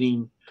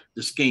initiating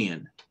the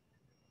scan.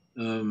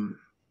 And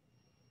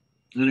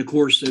of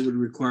course, it would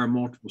require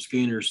multiple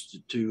scanners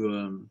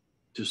to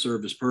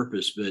serve its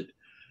purpose, but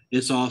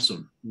it's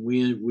awesome.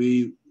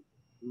 We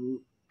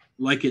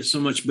like it so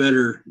much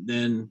better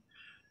than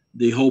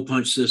the hole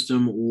punch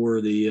system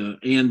or the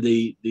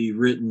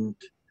written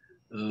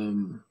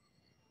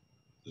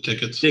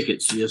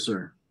tickets. Yes,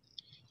 sir.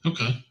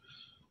 Okay.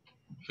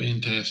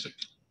 Fantastic.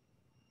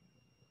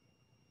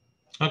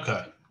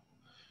 Okay.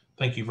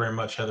 Thank you very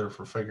much, Heather,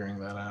 for figuring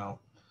that out.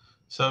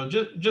 So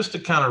just to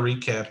kind of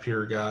recap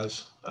here,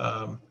 guys,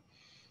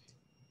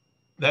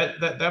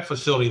 that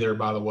facility there,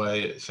 by the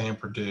way, at San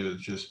Purdue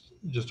is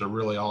just a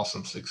really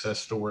awesome success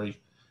story.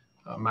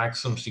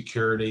 Maximum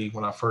security.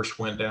 When I first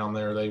went down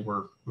there, they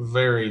were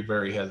very,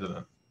 very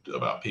hesitant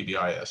about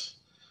PBIS,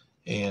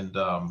 and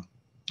I'm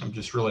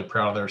just really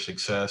proud of their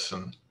success.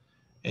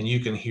 And you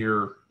can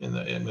hear in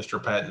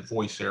Mr. Patton's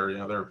voice there,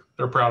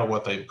 they're proud of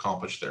what they've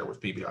accomplished there with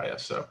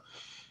PBIS. So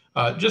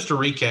just to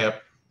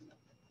recap,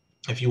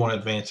 if you want to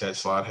advance that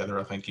slide, Heather,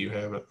 I think you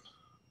have it.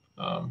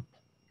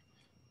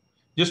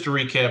 Just to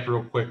recap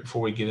real quick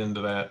before we get into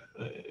that,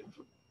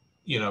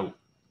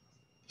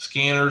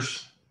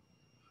 scanners,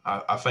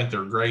 I think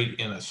they're great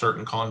in a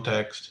certain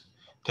context.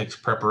 It takes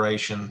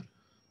preparation.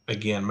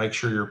 Again, make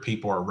sure your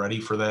people are ready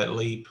for that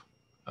leap.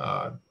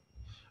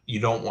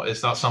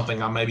 It's not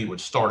something I maybe would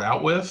start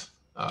out with,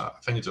 I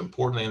think it's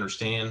important they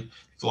understand.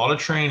 It's a lot of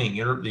training.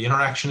 The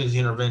interaction is the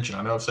intervention.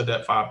 I know I've said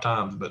that 5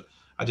 times, but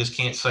I just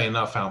can't say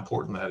enough how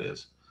important that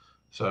is.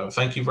 So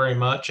thank you very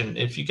much. And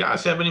if you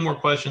guys have any more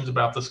questions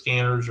about the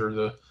scanners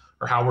or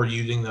how we're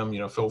using them,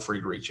 feel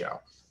free to reach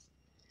out.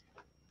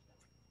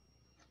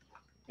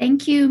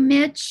 Thank you,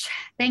 Mitch.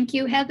 Thank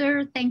you,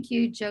 Heather. Thank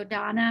you,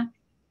 Jordana.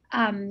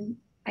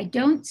 I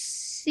don't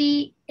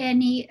see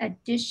any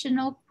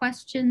additional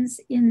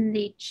questions in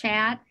the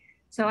chat.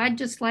 So I'd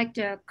just like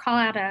to call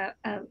out a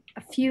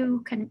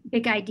few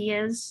big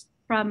ideas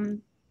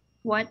from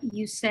what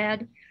you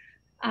said.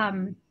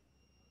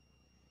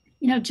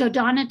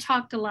 Jordana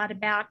talked a lot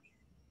about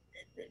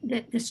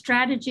the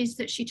strategies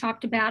that she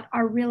talked about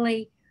are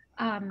really,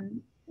 the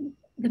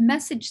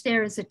message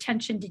there is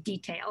attention to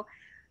detail.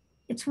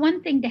 It's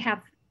one thing to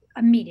have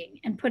a meeting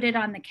and put it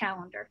on the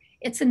calendar.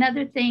 It's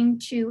another thing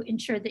to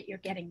ensure that you're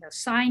getting those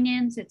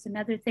sign-ins. It's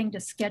another thing to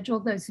schedule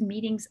those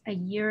meetings a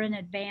year in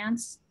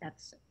advance.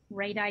 That's a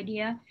great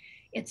idea.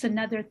 It's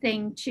another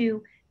thing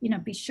to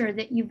be sure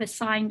that you've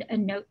assigned a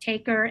note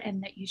taker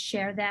and that you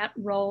share that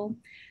role.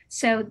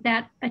 So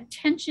that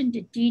attention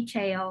to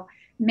detail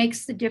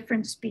makes the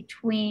difference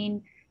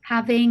between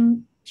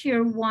having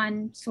tier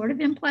 1 sort of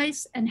in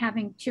place and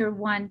having tier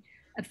 1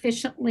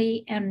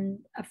 efficiently and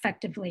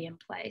effectively in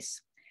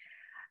place.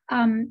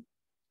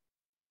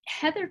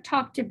 Heather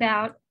talked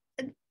about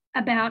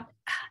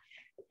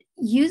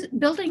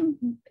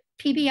building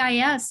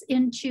PBIS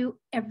into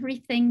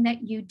everything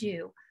that you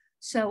do.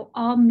 So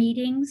all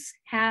meetings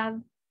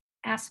have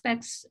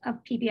aspects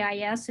of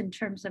PBIS in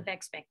terms of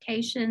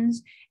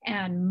expectations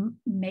and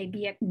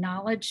maybe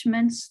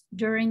acknowledgements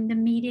during the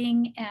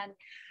meeting,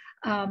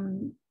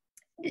 and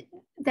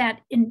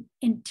that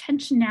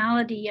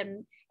intentionality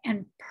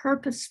and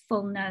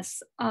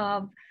purposefulness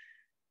of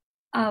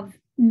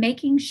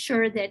making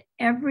sure that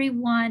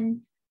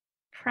everyone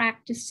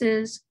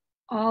practices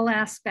all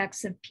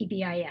aspects of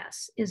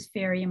PBIS is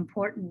very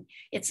important.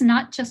 It's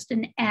not just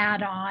an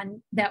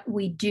add-on that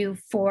we do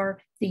for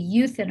the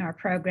youth in our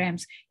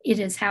programs. It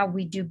is how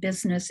we do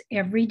business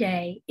every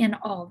day in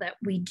all that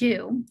we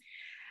do.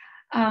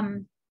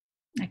 I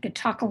could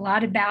talk a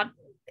lot about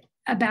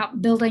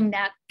building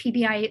that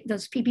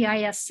those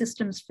PBIS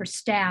systems for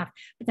staff,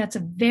 but that's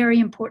a very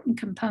important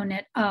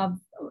component of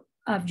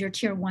your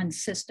tier 1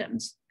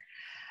 systems.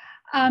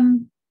 Oh,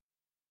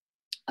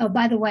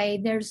 by the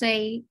way, there's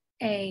a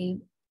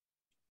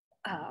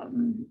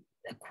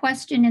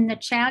question in the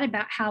chat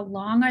about how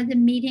long are the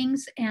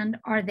meetings and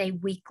are they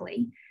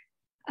weekly?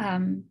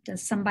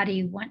 Does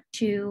somebody want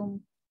to?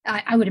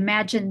 I would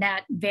imagine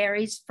that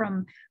varies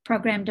from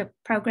program to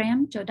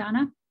program.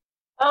 Jordana?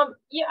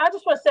 Yeah, I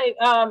just want to say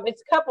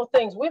it's a couple of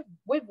things.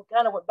 We've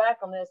kind of went back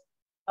on this,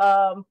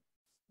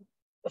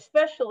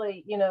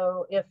 especially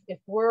if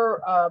we're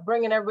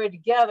bringing everybody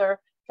together,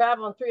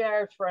 traveling 3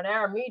 hours for an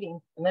hour meeting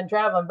and then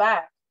traveling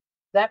back,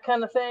 that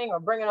kind of thing, or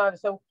bringing on.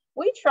 So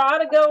we try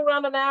to go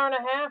around an hour and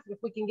a half. If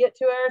we can get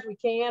 2 hours, we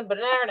can, but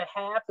an hour and a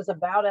half is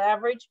about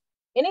average.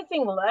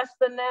 Anything less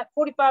than that,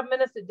 45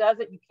 minutes, it does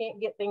it. You can't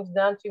get things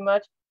done too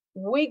much.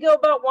 We go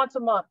about once a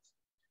month.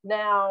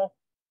 Now,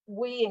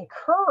 we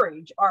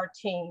encourage our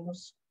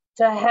teams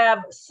to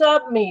have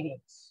sub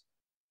meetings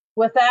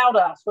without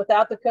us,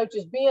 without the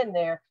coaches being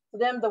there, for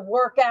them to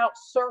work out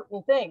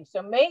certain things.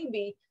 So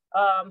maybe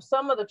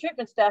some of the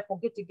treatment staff will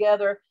get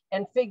together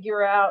and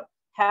figure out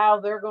how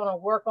they're going to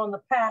work on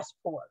the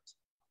passport,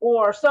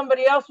 or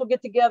somebody else will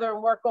get together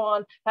and work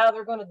on how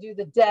they're going to do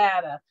the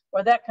data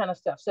or that kind of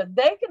stuff. So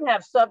they can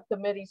have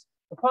subcommittees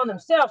upon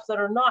themselves that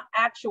are not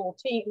actual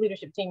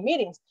leadership team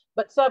meetings,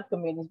 but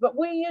subcommittees. But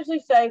we usually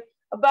say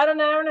about an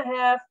hour and a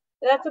half.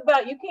 That's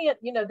about, you can't,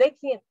 they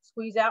can't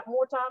squeeze out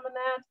more time than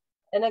that.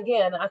 And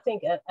again, I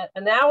think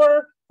an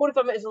hour,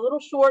 45 minutes is a little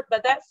short,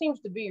 but that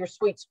seems to be your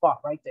sweet spot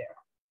right there.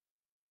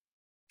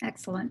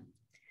 Excellent.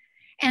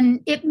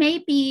 And it may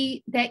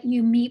be that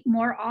you meet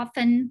more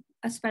often,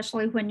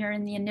 especially when you're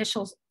in the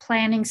initial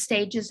planning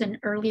stages and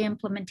early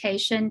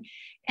implementation.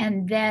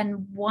 And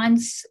then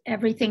once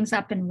everything's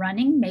up and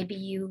running, maybe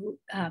you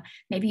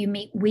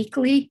meet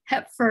weekly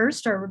at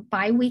first or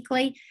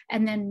bi-weekly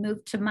and then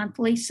move to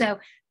monthly. So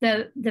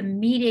the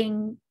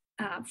meeting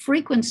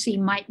frequency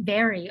might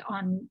vary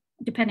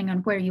depending on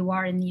where you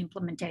are in the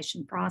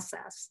implementation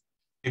process.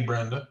 Hey,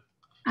 Brenda.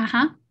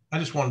 Uh-huh. I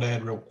just wanted to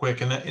add real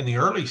quick, in the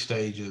early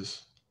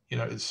stages,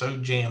 it's so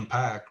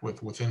jam-packed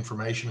with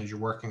information as you're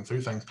working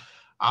through things.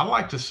 I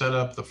like to set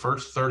up the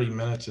first 30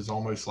 minutes as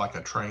almost like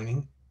a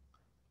training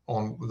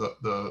on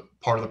the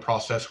part of the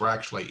process we're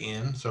actually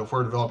in. So if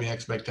we're developing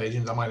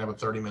expectations, I might have a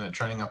 30-minute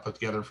training I put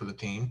together for the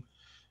team.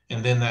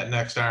 And then that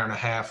next hour and a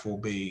half will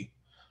be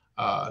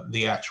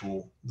the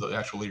actual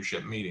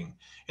leadership meeting.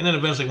 And then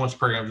eventually once the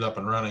program's up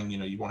and running,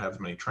 you won't have as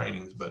many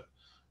trainings, but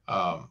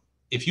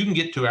if you can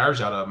get 2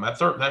 hours out of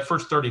them, that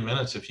first 30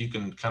 minutes, if you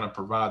can kind of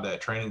provide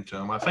that training to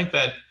them, I think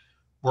that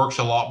works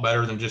a lot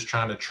better than just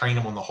trying to train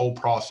them on the whole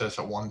process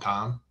at one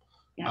time.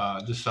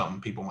 Yeah. Just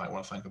something people might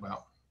want to think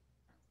about.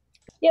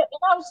 Yeah,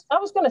 and I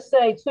was going to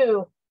say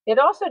too, it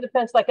also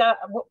depends. Like I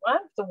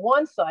have the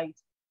one site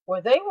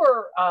where they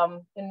were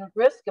in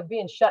risk of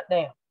being shut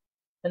down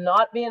and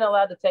not being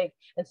allowed to take.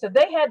 And so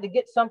they had to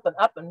get something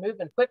up and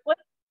moving quickly.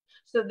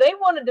 So they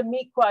wanted to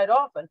meet quite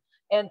often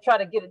and try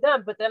to get it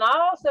done. But then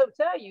I also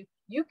tell you,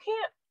 you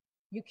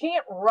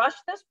can't rush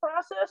this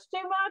process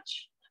too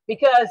much,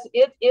 because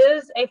it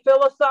is a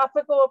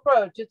philosophical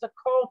approach. It's a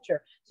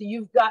culture. So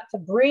you've got to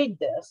breed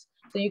this.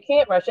 So you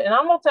can't rush it. And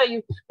I'm going to tell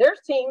you, there's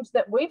teams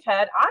that we've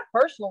had, I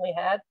personally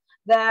had,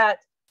 that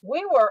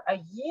we were a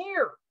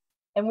year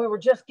and we were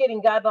just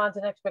getting guidelines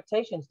and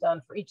expectations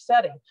done for each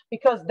setting,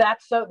 because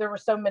there were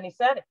so many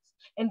settings,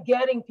 and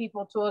getting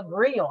people to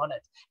agree on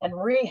it and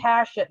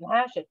rehash it and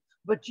hash it.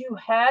 But you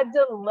had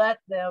to let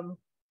them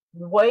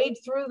wade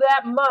through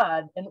that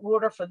mud in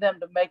order for them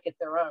to make it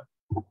their own.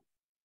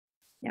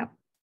 Yep,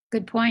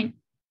 good point.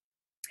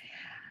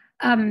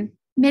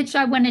 Mitch,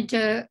 I wanted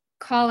to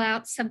call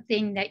out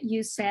something that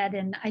you said,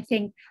 and I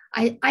think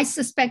I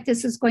suspect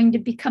this is going to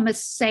become a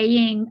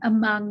saying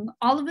among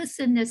all of us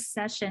in this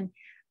session,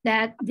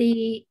 that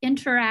the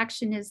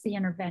interaction is the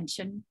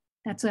intervention.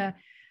 That's a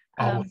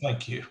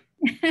thank you.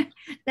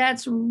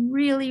 That's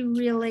really,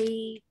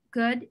 really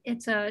good.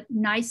 It's a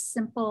nice,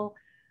 simple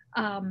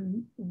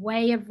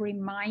way of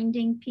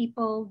reminding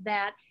people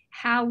that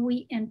how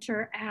we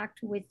interact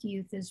with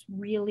youth is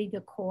really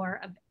the core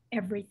of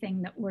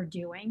everything that we're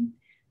doing.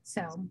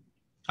 So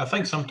I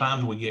think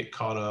sometimes we get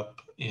caught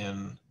up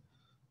in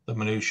the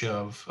minutia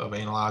of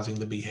analyzing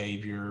the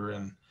behavior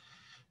and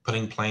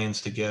putting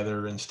plans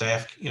together, and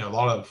staff, a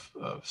lot of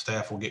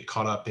staff will get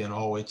caught up in,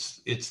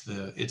 it's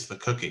the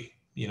cookie,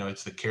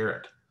 it's the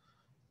carrot.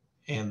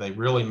 And they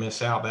really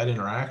miss out. That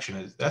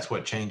interaction that's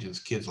what changes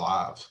kids'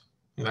 lives.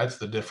 That's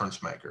the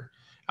difference maker.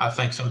 I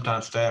think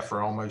sometimes staff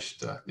are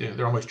almost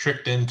they're almost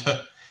tricked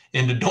into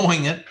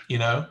doing it,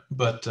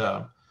 but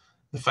the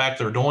fact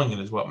they're doing it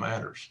is what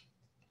matters.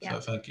 Yeah.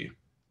 So thank you.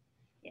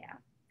 Yeah.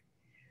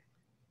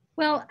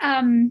 Well,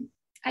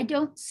 I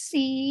don't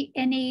see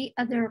any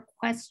other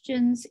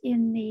questions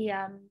in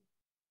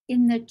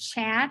the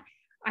chat.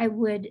 I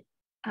would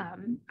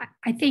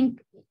I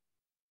think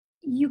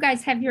you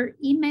guys have your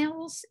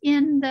emails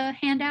in the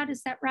handout,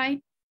 is that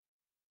right?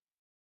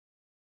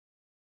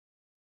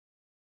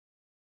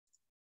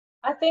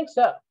 I think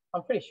so.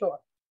 I'm pretty sure.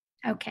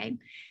 Okay.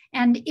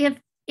 And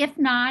if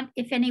not,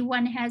 if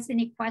anyone has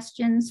any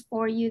questions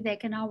for you, they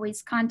can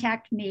always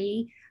contact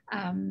me,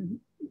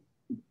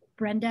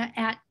 Brenda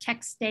at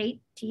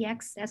txstate.edu,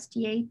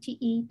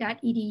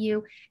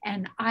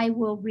 and I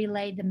will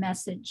relay the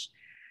message.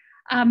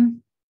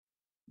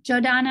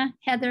 Jordana,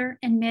 Heather,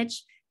 and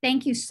Mitch,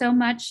 thank you so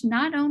much,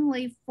 not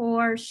only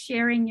for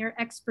sharing your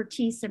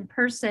expertise in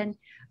person,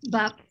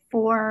 but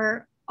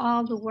for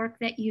all the work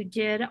that you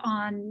did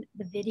on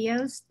the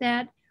videos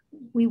that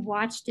we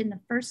watched in the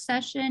first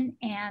session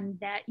and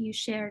that you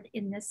shared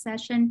in this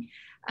session.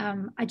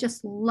 I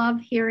just love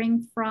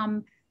hearing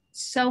from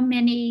so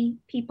many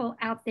people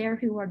out there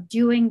who are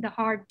doing the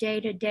hard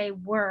day-to-day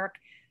work.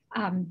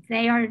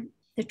 They are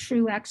the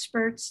true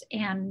experts,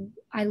 and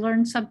I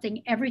learn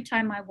something every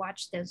time I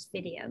watch those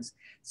videos.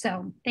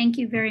 So thank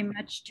you very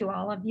much to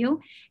all of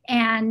you.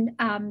 And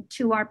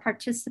to our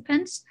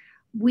participants,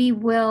 we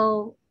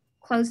will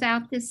close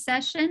out this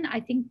session.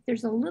 I think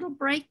there's a little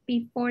break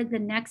before the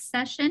next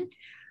session.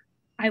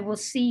 I will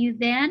see you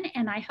then,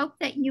 and I hope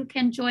that you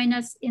can join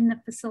us in the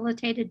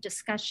facilitated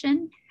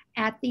discussion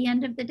at the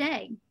end of the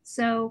day.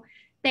 So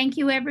thank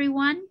you,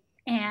 everyone,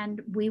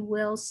 and we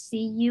will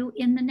see you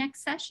in the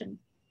next session.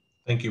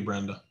 Thank you,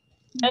 Brenda.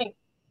 Hey.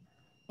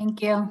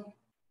 Thank you.